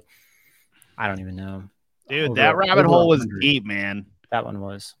have I don't even know. Dude, that rabbit hole was deep, man. That one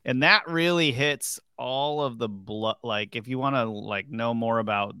was. And that really hits all of the blood. Like, if you want to know more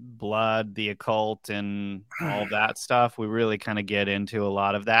about blood, the occult, and all that stuff, we really kind of get into a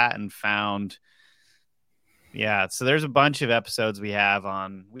lot of that and found. Yeah, so there's a bunch of episodes we've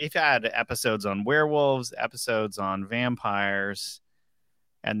had episodes on werewolves, episodes on vampires,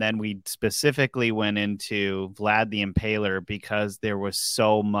 and then we specifically went into Vlad the Impaler because there was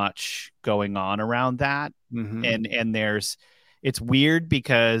so much going on around that. Mm-hmm. And it's weird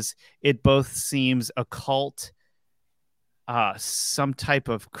because it both seems occult some type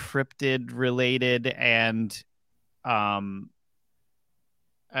of cryptid related and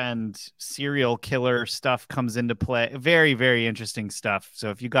serial killer stuff comes into play. Very, very interesting stuff. So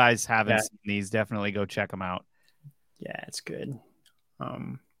if you guys haven't seen these, definitely go check them out. Yeah, it's good.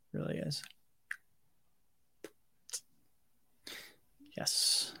 Really is.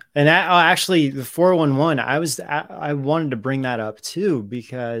 Yes. And actually the 411, I wanted to bring that up too,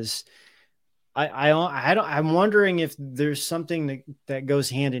 because I'm wondering if there's something that goes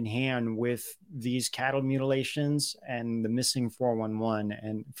hand in hand with these cattle mutilations and the missing 411.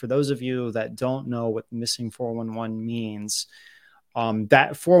 And for those of you that don't know what missing 411 means,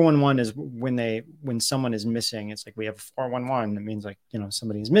 that 411 is when someone is missing. It's like we have 411. It means like,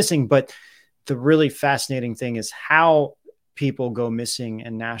 somebody is missing. But the really fascinating thing is how people go missing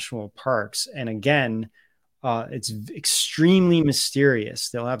in national parks. And again, it's extremely mysterious.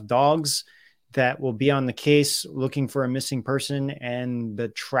 They'll have dogs that will be on the case looking for a missing person, and the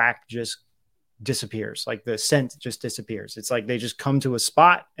track just disappears. Like the scent just disappears. It's like they just come to a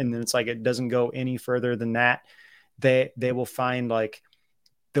spot, and then it's like it doesn't go any further than that. They will find, like,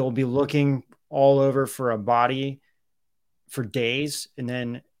 they'll be looking all over for a body for days, and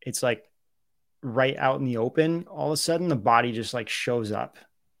then it's like right out in the open, all of a sudden the body just like shows up,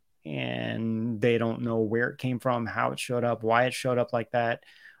 and they don't know where it came from, how it showed up, why it showed up like that.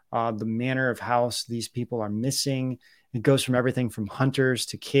 The manner of how these people are missing. It goes from everything from hunters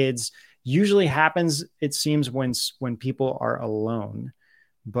to kids. Usually happens, it seems, when people are alone.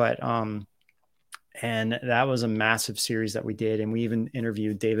 But and that was a massive series that we did, and we even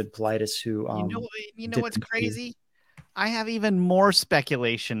interviewed David Politis, who you know what's crazy? I have even more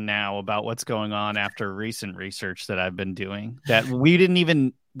speculation now about what's going on after recent research that I've been doing that we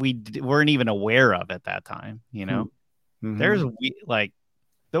weren't even aware of at that time. Mm-hmm. There's like,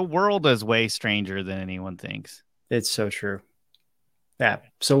 the world is way stranger than anyone thinks. It's so true. Yeah.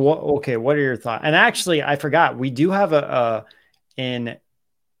 So what are your thoughts? And actually, I forgot, we do have a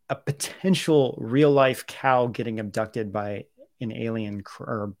potential real life cow getting abducted by an alien,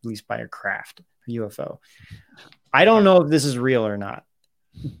 or at least by a craft, a UFO. I don't know if this is real or not.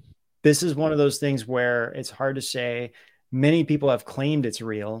 This is one of those things where it's hard to say. Many people have claimed it's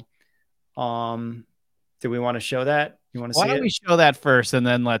real. Do we want to show that? You want to see it? Why don't we show that first, and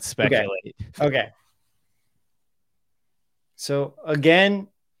then let's speculate? Okay. So again,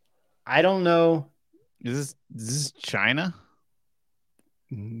 I don't know. Is this China?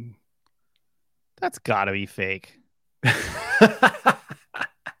 Mm. That's gotta be fake.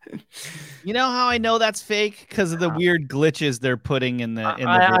 You know how I know that's fake? Because of the weird glitches they're putting in the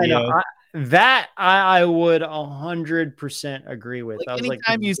video. I would 100% agree with. Like,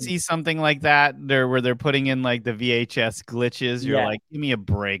 anytime you see something like that, where they're putting in like the VHS glitches, you're like, give me a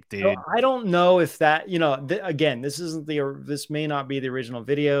break, dude. So I don't know if that, again, this may not be the original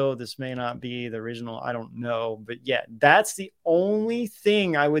video. This may not be the original. I don't know. But yeah, that's the only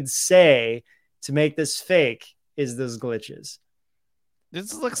thing I would say to make this fake is those glitches.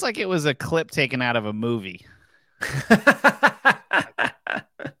 This looks like it was a clip taken out of a movie.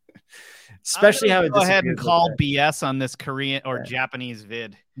 Especially how it go ahead and call BS on this Korean or Japanese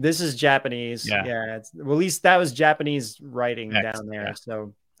vid. This is Japanese. Yeah. Well, at least that was Japanese writing down there. Yeah.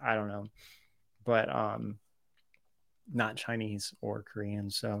 So I don't know, but not Chinese or Korean.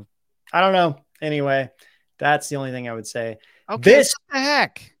 So I don't know. Anyway, that's the only thing I would say. Okay, what the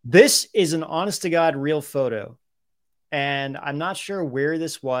heck? This is an honest to God real photo. And I'm not sure where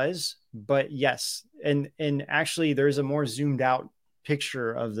this was, but yes. And actually there's a more zoomed out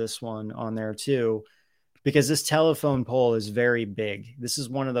picture of this one on there too, because this telephone pole is very big. This is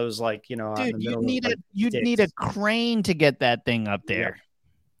one of those, like, dude, you'd need a crane to get that thing up there.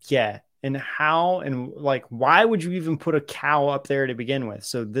 Yeah. And how, and like, why would you even put a cow up there to begin with?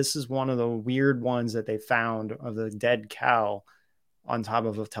 So this is one of the weird ones that they found, of the dead cow on top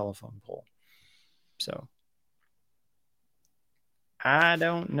of a telephone pole. So I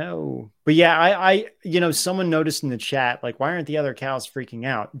don't know. But yeah, I someone noticed in the chat, like, why aren't the other cows freaking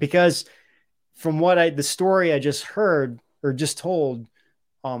out? Because from the story I just heard or just told,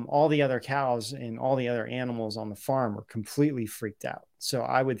 all the other cows and all the other animals on the farm were completely freaked out. So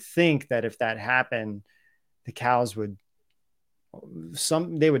I would think that if that happened, the cows would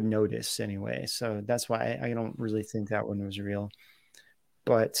notice anyway. So that's why I don't really think that one was real.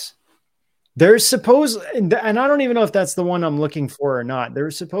 But there's and I don't even know if that's the one I'm looking for or not. There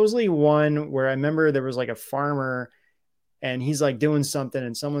was supposedly one where I remember there was like a farmer, and he's like doing something,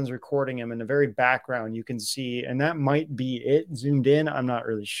 and someone's recording him in the very background. You can see, and that might be it zoomed in. I'm not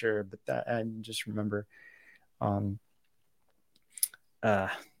really sure, but that I just remember.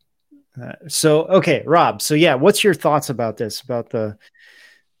 So, okay, Rob. So, yeah, what's your thoughts about this? About the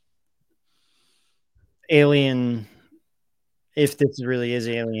alien, if this really is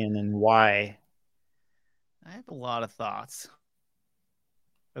alien and why? I have a lot of thoughts.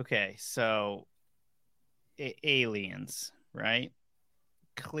 Okay, so aliens, right?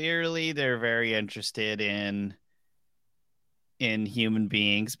 Clearly, they're very interested in human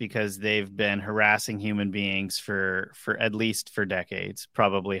beings because they've been harassing human beings for at least for decades,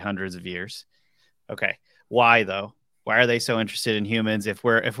 probably hundreds of years. Okay, why though? Why are they so interested in humans if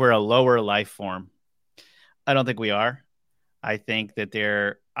we're a lower life form? I don't think we are. I think that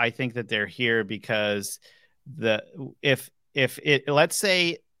they're here because the if it let's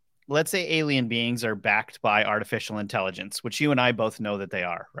say alien beings are backed by artificial intelligence, which you and I both know that they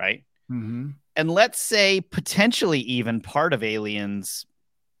are, right? Mm-hmm. And let's say potentially even part of aliens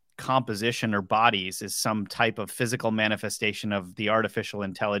composition or bodies is some type of physical manifestation of the artificial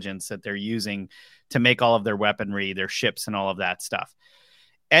intelligence that they're using to make all of their weaponry, their ships and all of that stuff.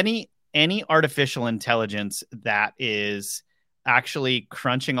 Any artificial intelligence that is actually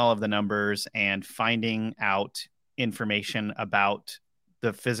crunching all of the numbers and finding out information about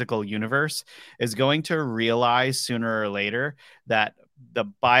the physical universe is going to realize sooner or later that the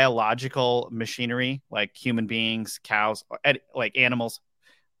biological machinery, like human beings, cows, like animals,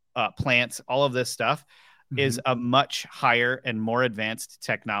 plants, all of this stuff is a much higher and more advanced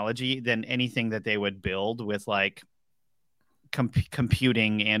technology than anything that they would build with like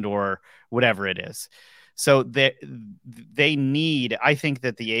computing and or whatever it is. So they need, I think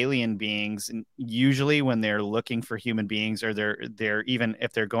that the alien beings usually when they're looking for human beings, or they're even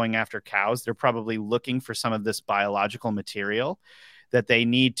if they're going after cows, they're probably looking for some of this biological material that they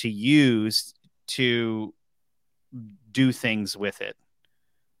need to use to do things with it.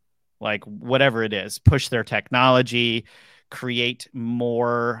 Like whatever it is, push their technology, create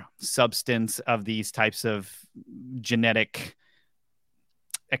more substance of these types of genetic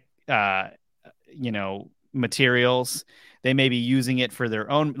materials. They may be using it for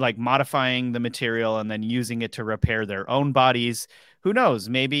their own, like modifying the material and then using it to repair their own bodies. Who knows?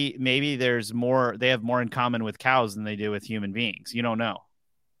 Maybe there's more, they have more in common with cows than they do with human beings. You don't know,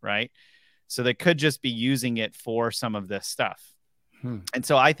 right? So they could just be using it for some of this stuff. And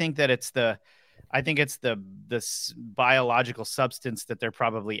so I think that it's this biological substance that they're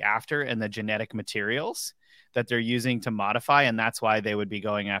probably after, and the genetic materials that they're using to modify, and that's why they would be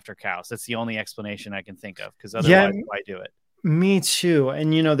going after cows. That's the only explanation I can think of, because otherwise, why do it? Me too.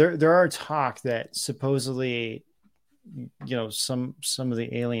 And there are talk that supposedly, some of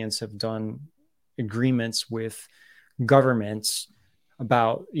the aliens have done agreements with governments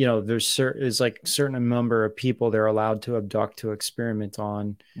about, there's like certain number of people they're allowed to abduct to experiment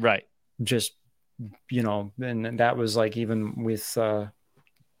on. Right. Just, and that was like even with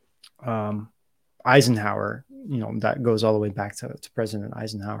Eisenhower, that goes all the way back to President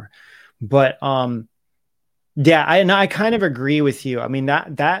Eisenhower. But yeah, I kind of agree with you. I mean,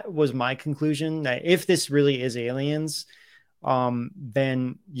 that was my conclusion, that if this really is aliens,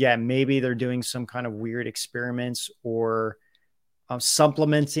 then yeah, maybe they're doing some kind of weird experiments, or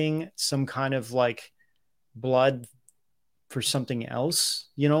supplementing some kind of like blood for something else,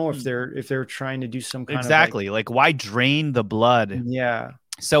 if they're trying to do some kind of like why drain the blood? Yeah.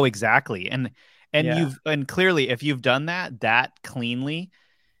 So exactly. And yeah. and clearly if you've done that cleanly,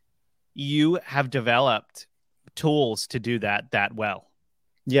 you have developed tools to do that well.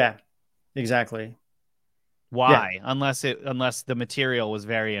 Yeah, exactly. Why? Yeah. Unless the material was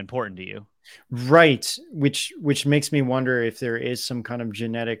very important to you. Right. Which makes me wonder if there is some kind of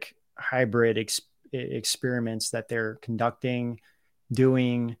genetic hybrid experiments that they're conducting,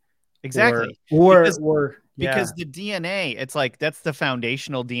 doing. Exactly. Because the DNA, it's like that's the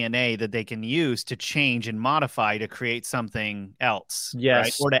foundational DNA that they can use to change and modify to create something else. Yes.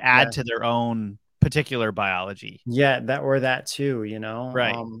 Right? Or to add to their own particular biology. Yeah, that too,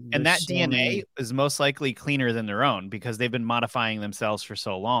 Right. And that DNA is most likely cleaner than their own because they've been modifying themselves for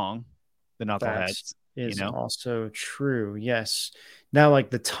so long. The knuckleheads. Is also true. Yes. Now, like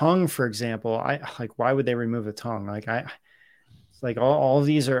the tongue, for example, why would they remove the tongue? Like all of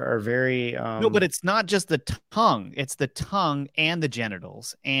these are very no, but it's not just the tongue, it's the tongue and the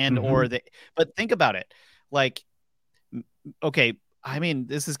genitals and but think about it. Like, okay, I mean,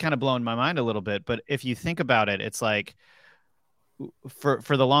 this is kind of blowing my mind a little bit, but if you think about it, it's like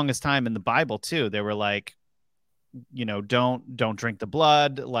for the longest time in the Bible too, they were like, don't drink the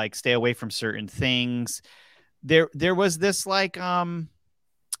blood, like stay away from certain things. There was this like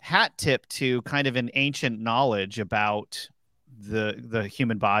hat tip to kind of an ancient knowledge about the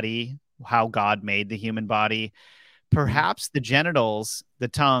human body, how God made the human body, perhaps the genitals, the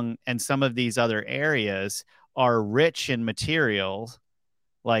tongue, and some of these other areas are rich in material,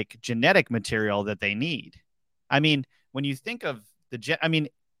 like genetic material that they need. I mean, when you think of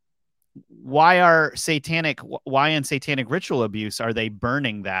why in satanic ritual abuse are they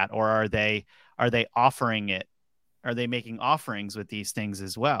burning that, or are they offering it? Are they making offerings with these things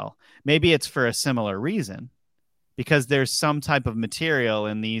as well? Maybe it's for a similar reason, because there's some type of material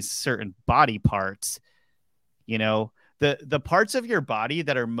in these certain body parts. You know, the parts of your body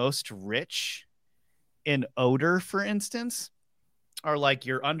that are most rich in odor, for instance, are like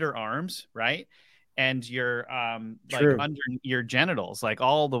your underarms, right? And your like under your genitals, like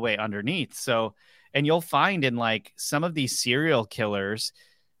all the way underneath. So, and you'll find in like some of these serial killers,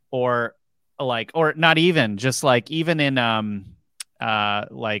 or not even just like, even in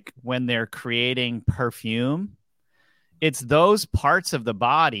like when they're creating perfume, it's those parts of the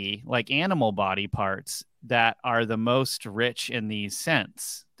body, like animal body parts, that are the most rich in these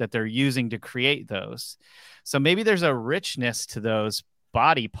scents that they're using to create those. So maybe there's a richness to those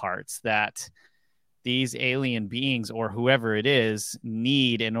body parts that these alien beings, or whoever it is,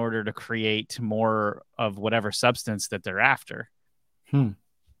 need in order to create more of whatever substance that they're after. I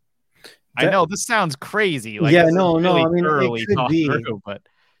know this sounds crazy. Like, yeah, this no, is really I mean, thoroughly it could thought be. through, but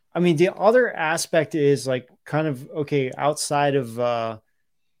I mean, the other aspect is like kind of, okay, outside of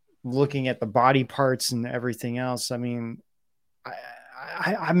looking at the body parts and everything else. I mean,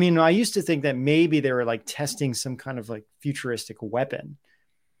 I mean, I used to think that maybe they were like testing some kind of like futuristic weapon.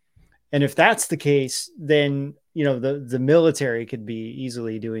 And if that's the case, then, you know, the military could be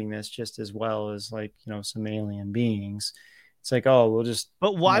easily doing this just as well as, like, you know, some alien beings. It's like, oh, we'll just.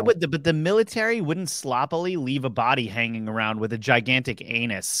 But why would the military wouldn't sloppily leave a body hanging around with a gigantic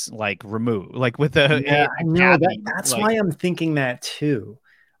anus, like, removed, like with a I know cavity, that's like, why I'm thinking that too.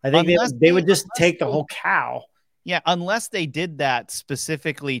 I think unless they would just take the whole cow. Yeah, unless they did that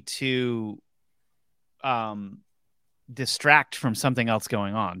specifically to distract from something else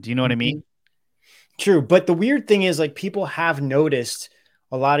going on. Do you know what I mean? True, but the weird thing is, like, people have noticed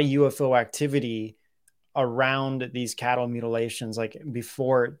a lot of UFO activity around these cattle mutilations, like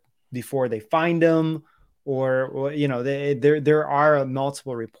before they find them, or you know, there are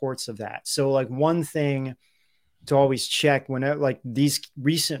multiple reports of that. So, like, one thing to always check when like these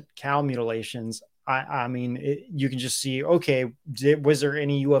recent cow mutilations, I mean, you can just see, okay, was there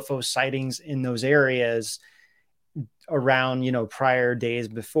any UFO sightings in those areas around, you know, prior days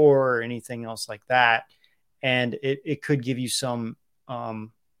before, or anything else like that? And it could give you some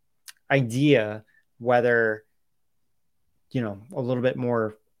idea whether, you know, a little bit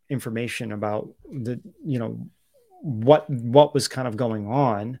more information about the, you know, what was kind of going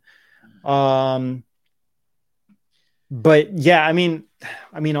on. But yeah, I mean,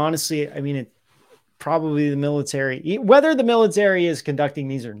 honestly, I mean, it probably the military, whether the military is conducting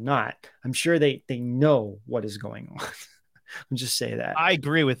these or not, I'm sure they know what is going on. I'll just say that. I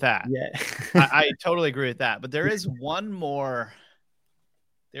agree with that. Yeah. I totally agree with that. But there is one more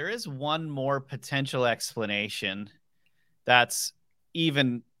potential explanation that's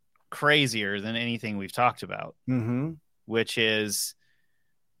even crazier than anything we've talked about, which is,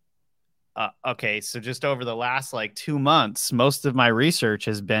 okay, so just over the last like 2 months, most of my research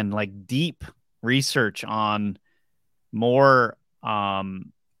has been like deep research on more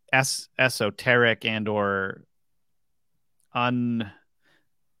esoteric and or unknown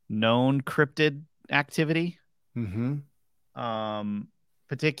cryptid activity,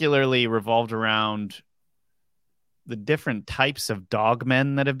 particularly revolved around the different types of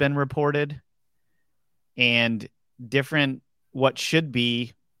dogmen that have been reported, and different what should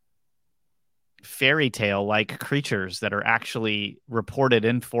be fairy tale like creatures that are actually reported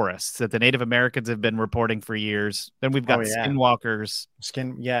in forests that the Native Americans have been reporting for years. Then we've got skinwalkers.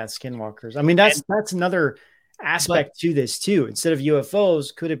 Skinwalkers. I mean, that's another aspect to this too. Instead of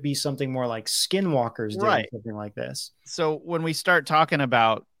UFOs, could it be something more like skinwalkers doing something like this? So when we start talking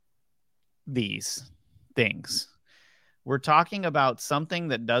about these things, we're talking about something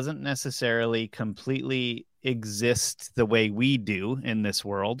that doesn't necessarily completely exist the way we do in this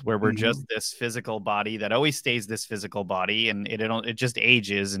world, where we're just this physical body that always stays this physical body, and it just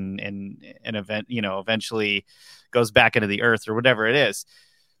ages and an event, you know, eventually goes back into the earth or whatever it is.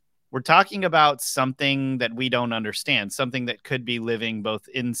 We're talking about something that we don't understand, something that could be living both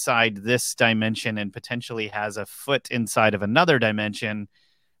inside this dimension and potentially has a foot inside of another dimension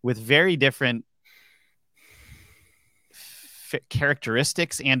with very different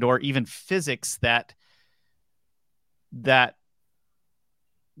characteristics and or even physics that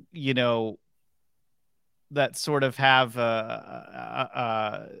you know, that sort of have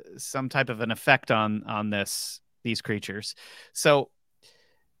some type of an effect on this these creatures. So,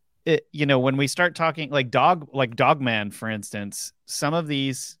 when we start talking like Dogman, for instance, some of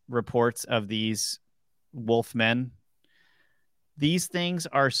these reports of these wolfmen, these things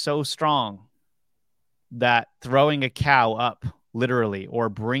are so strong that throwing a cow up, literally, or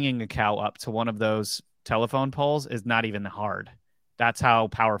bringing a cow up to one of those telephone poles is not even hard. That's how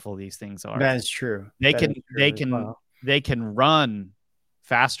powerful these things are. That is true. They can run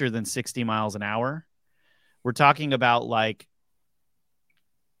faster than 60 miles an hour. We're talking about like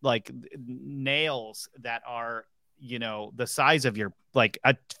nails that are, the size of your, like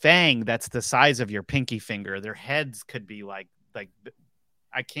a fang that's the size of your pinky finger. Their heads could be like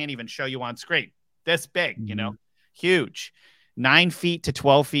I can't even show you on screen. This big, huge, 9 feet to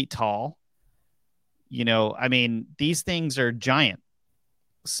 12 feet tall. These things are giant.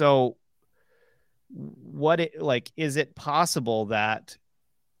 So is it possible that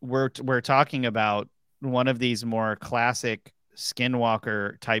we're talking about one of these more classic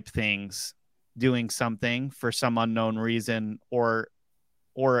skinwalker type things doing something for some unknown reason, or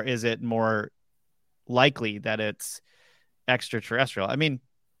is it more likely that it's extraterrestrial? I mean,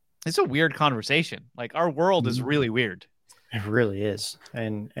 it's a weird conversation. Like, our world is really weird. It really is.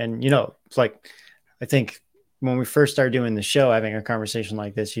 And it's like, I think when we first started doing the show, having a conversation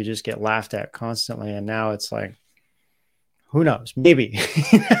like this, you just get laughed at constantly. And now it's like, who knows? Maybe.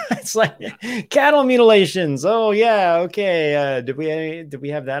 It's like cattle mutilations. Oh yeah. Okay. Did we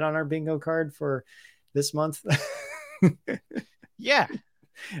have that on our bingo card for this month? Yeah.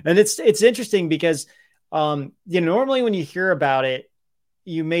 And it's interesting because, normally when you hear about it,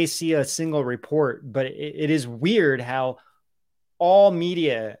 you may see a single report, but it is weird how all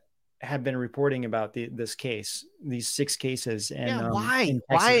media have been reporting about this case, these 6 cases. And why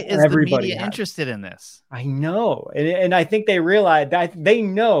is the media interested in this? I know. And I think they realize that they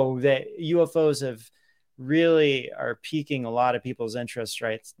know that UFOs really are piquing a lot of people's interest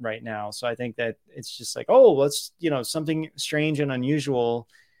right now. So I think that it's just like, oh, let's, something strange and unusual.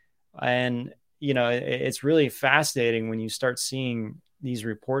 And, it's really fascinating when you start seeing these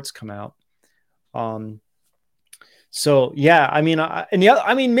reports come out. So yeah,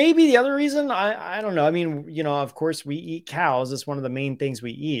 maybe the other reason, I don't know. I mean, of course we eat cows. It's one of the main things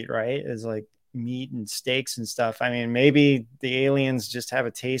we eat, right? Is like meat and steaks and stuff. I mean, maybe the aliens just have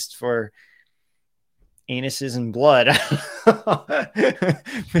a taste for anuses and blood.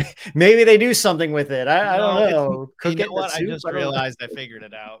 Maybe they do something with it. I don't know. Cook it. What? I just realized I figured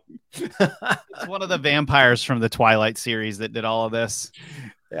it out. It's one of the vampires from the Twilight series that did all of this.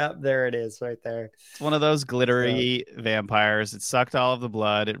 Yeah, there it is right there. It's one of those glittery vampires. It sucked all of the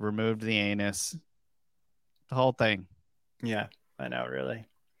blood. It removed the anus. The whole thing. Yeah, I know, really.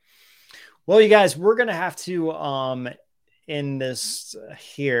 Well, you guys, we're going to have to end this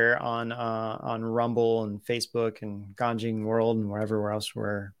here on Rumble and Facebook and Ganjing World and wherever else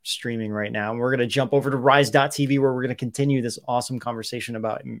we're streaming right now. And we're going to jump over to rise.tv, where we're going to continue this awesome conversation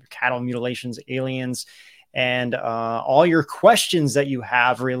about cattle mutilations, aliens, and all your questions that you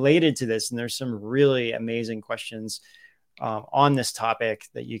have related to this. And there's some really amazing questions on this topic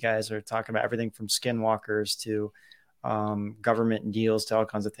that you guys are talking about, everything from skinwalkers to government deals to all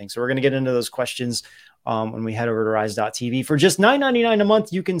kinds of things. So we're going to get into those questions when we head over to rise.tv. For just $9.99 a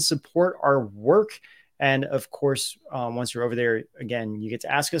month, you can support our work. And of course, once you're over there, again, you get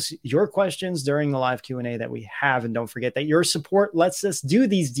to ask us your questions during the live Q&A that we have. And don't forget that your support lets us do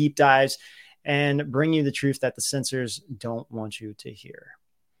these deep dives and bring you the truth that the censors don't want you to hear.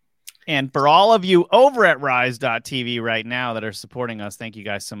 And for all of you over at rise.tv right now that are supporting us, thank you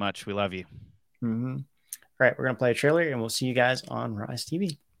guys so much. We love you. Mm-hmm. All right, we're going to play a trailer, and we'll see you guys on Rise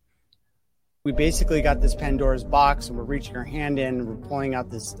TV. We basically got this Pandora's box, and we're reaching our hand in, and we're pulling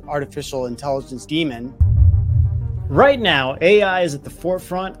out this artificial intelligence demon. Right now, AI is at the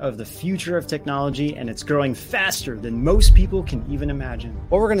forefront of the future of technology, and it's growing faster than most people can even imagine.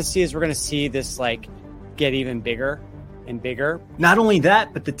 What we're going to see is we're going to see this get even bigger and bigger. Not only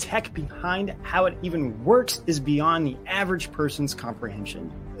that, but the tech behind how it even works is beyond the average person's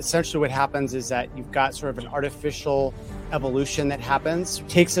comprehension. Essentially what happens is that you've got sort of an artificial evolution that happens. It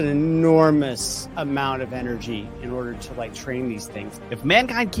takes an enormous amount of energy in order to train these things. If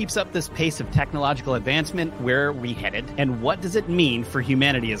mankind keeps up this pace of technological advancement, where are we headed? And what does it mean for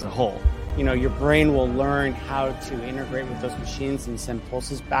humanity as a whole? Your brain will learn how to integrate with those machines and send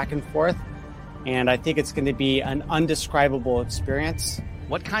pulses back and forth. And I think it's going to be an undescribable experience.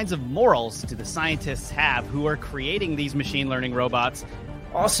 What kinds of morals do the scientists have who are creating these machine learning robots?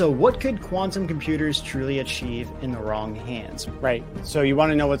 Also, what could quantum computers truly achieve in the wrong hands? Right. So you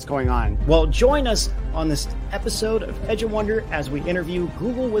want to know what's going on. Well, join us on this episode of Edge of Wonder as we interview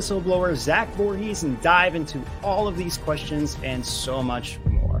Google whistleblower Zach Voorhees and dive into all of these questions and so much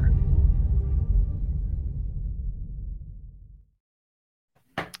more.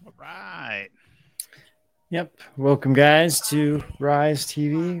 All right. Yep. Welcome, guys, to Rise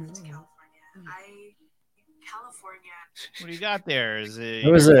TV. What do you got there? Is it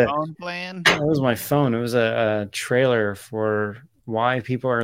It was your a phone playing? That was my phone. It was a trailer for why people are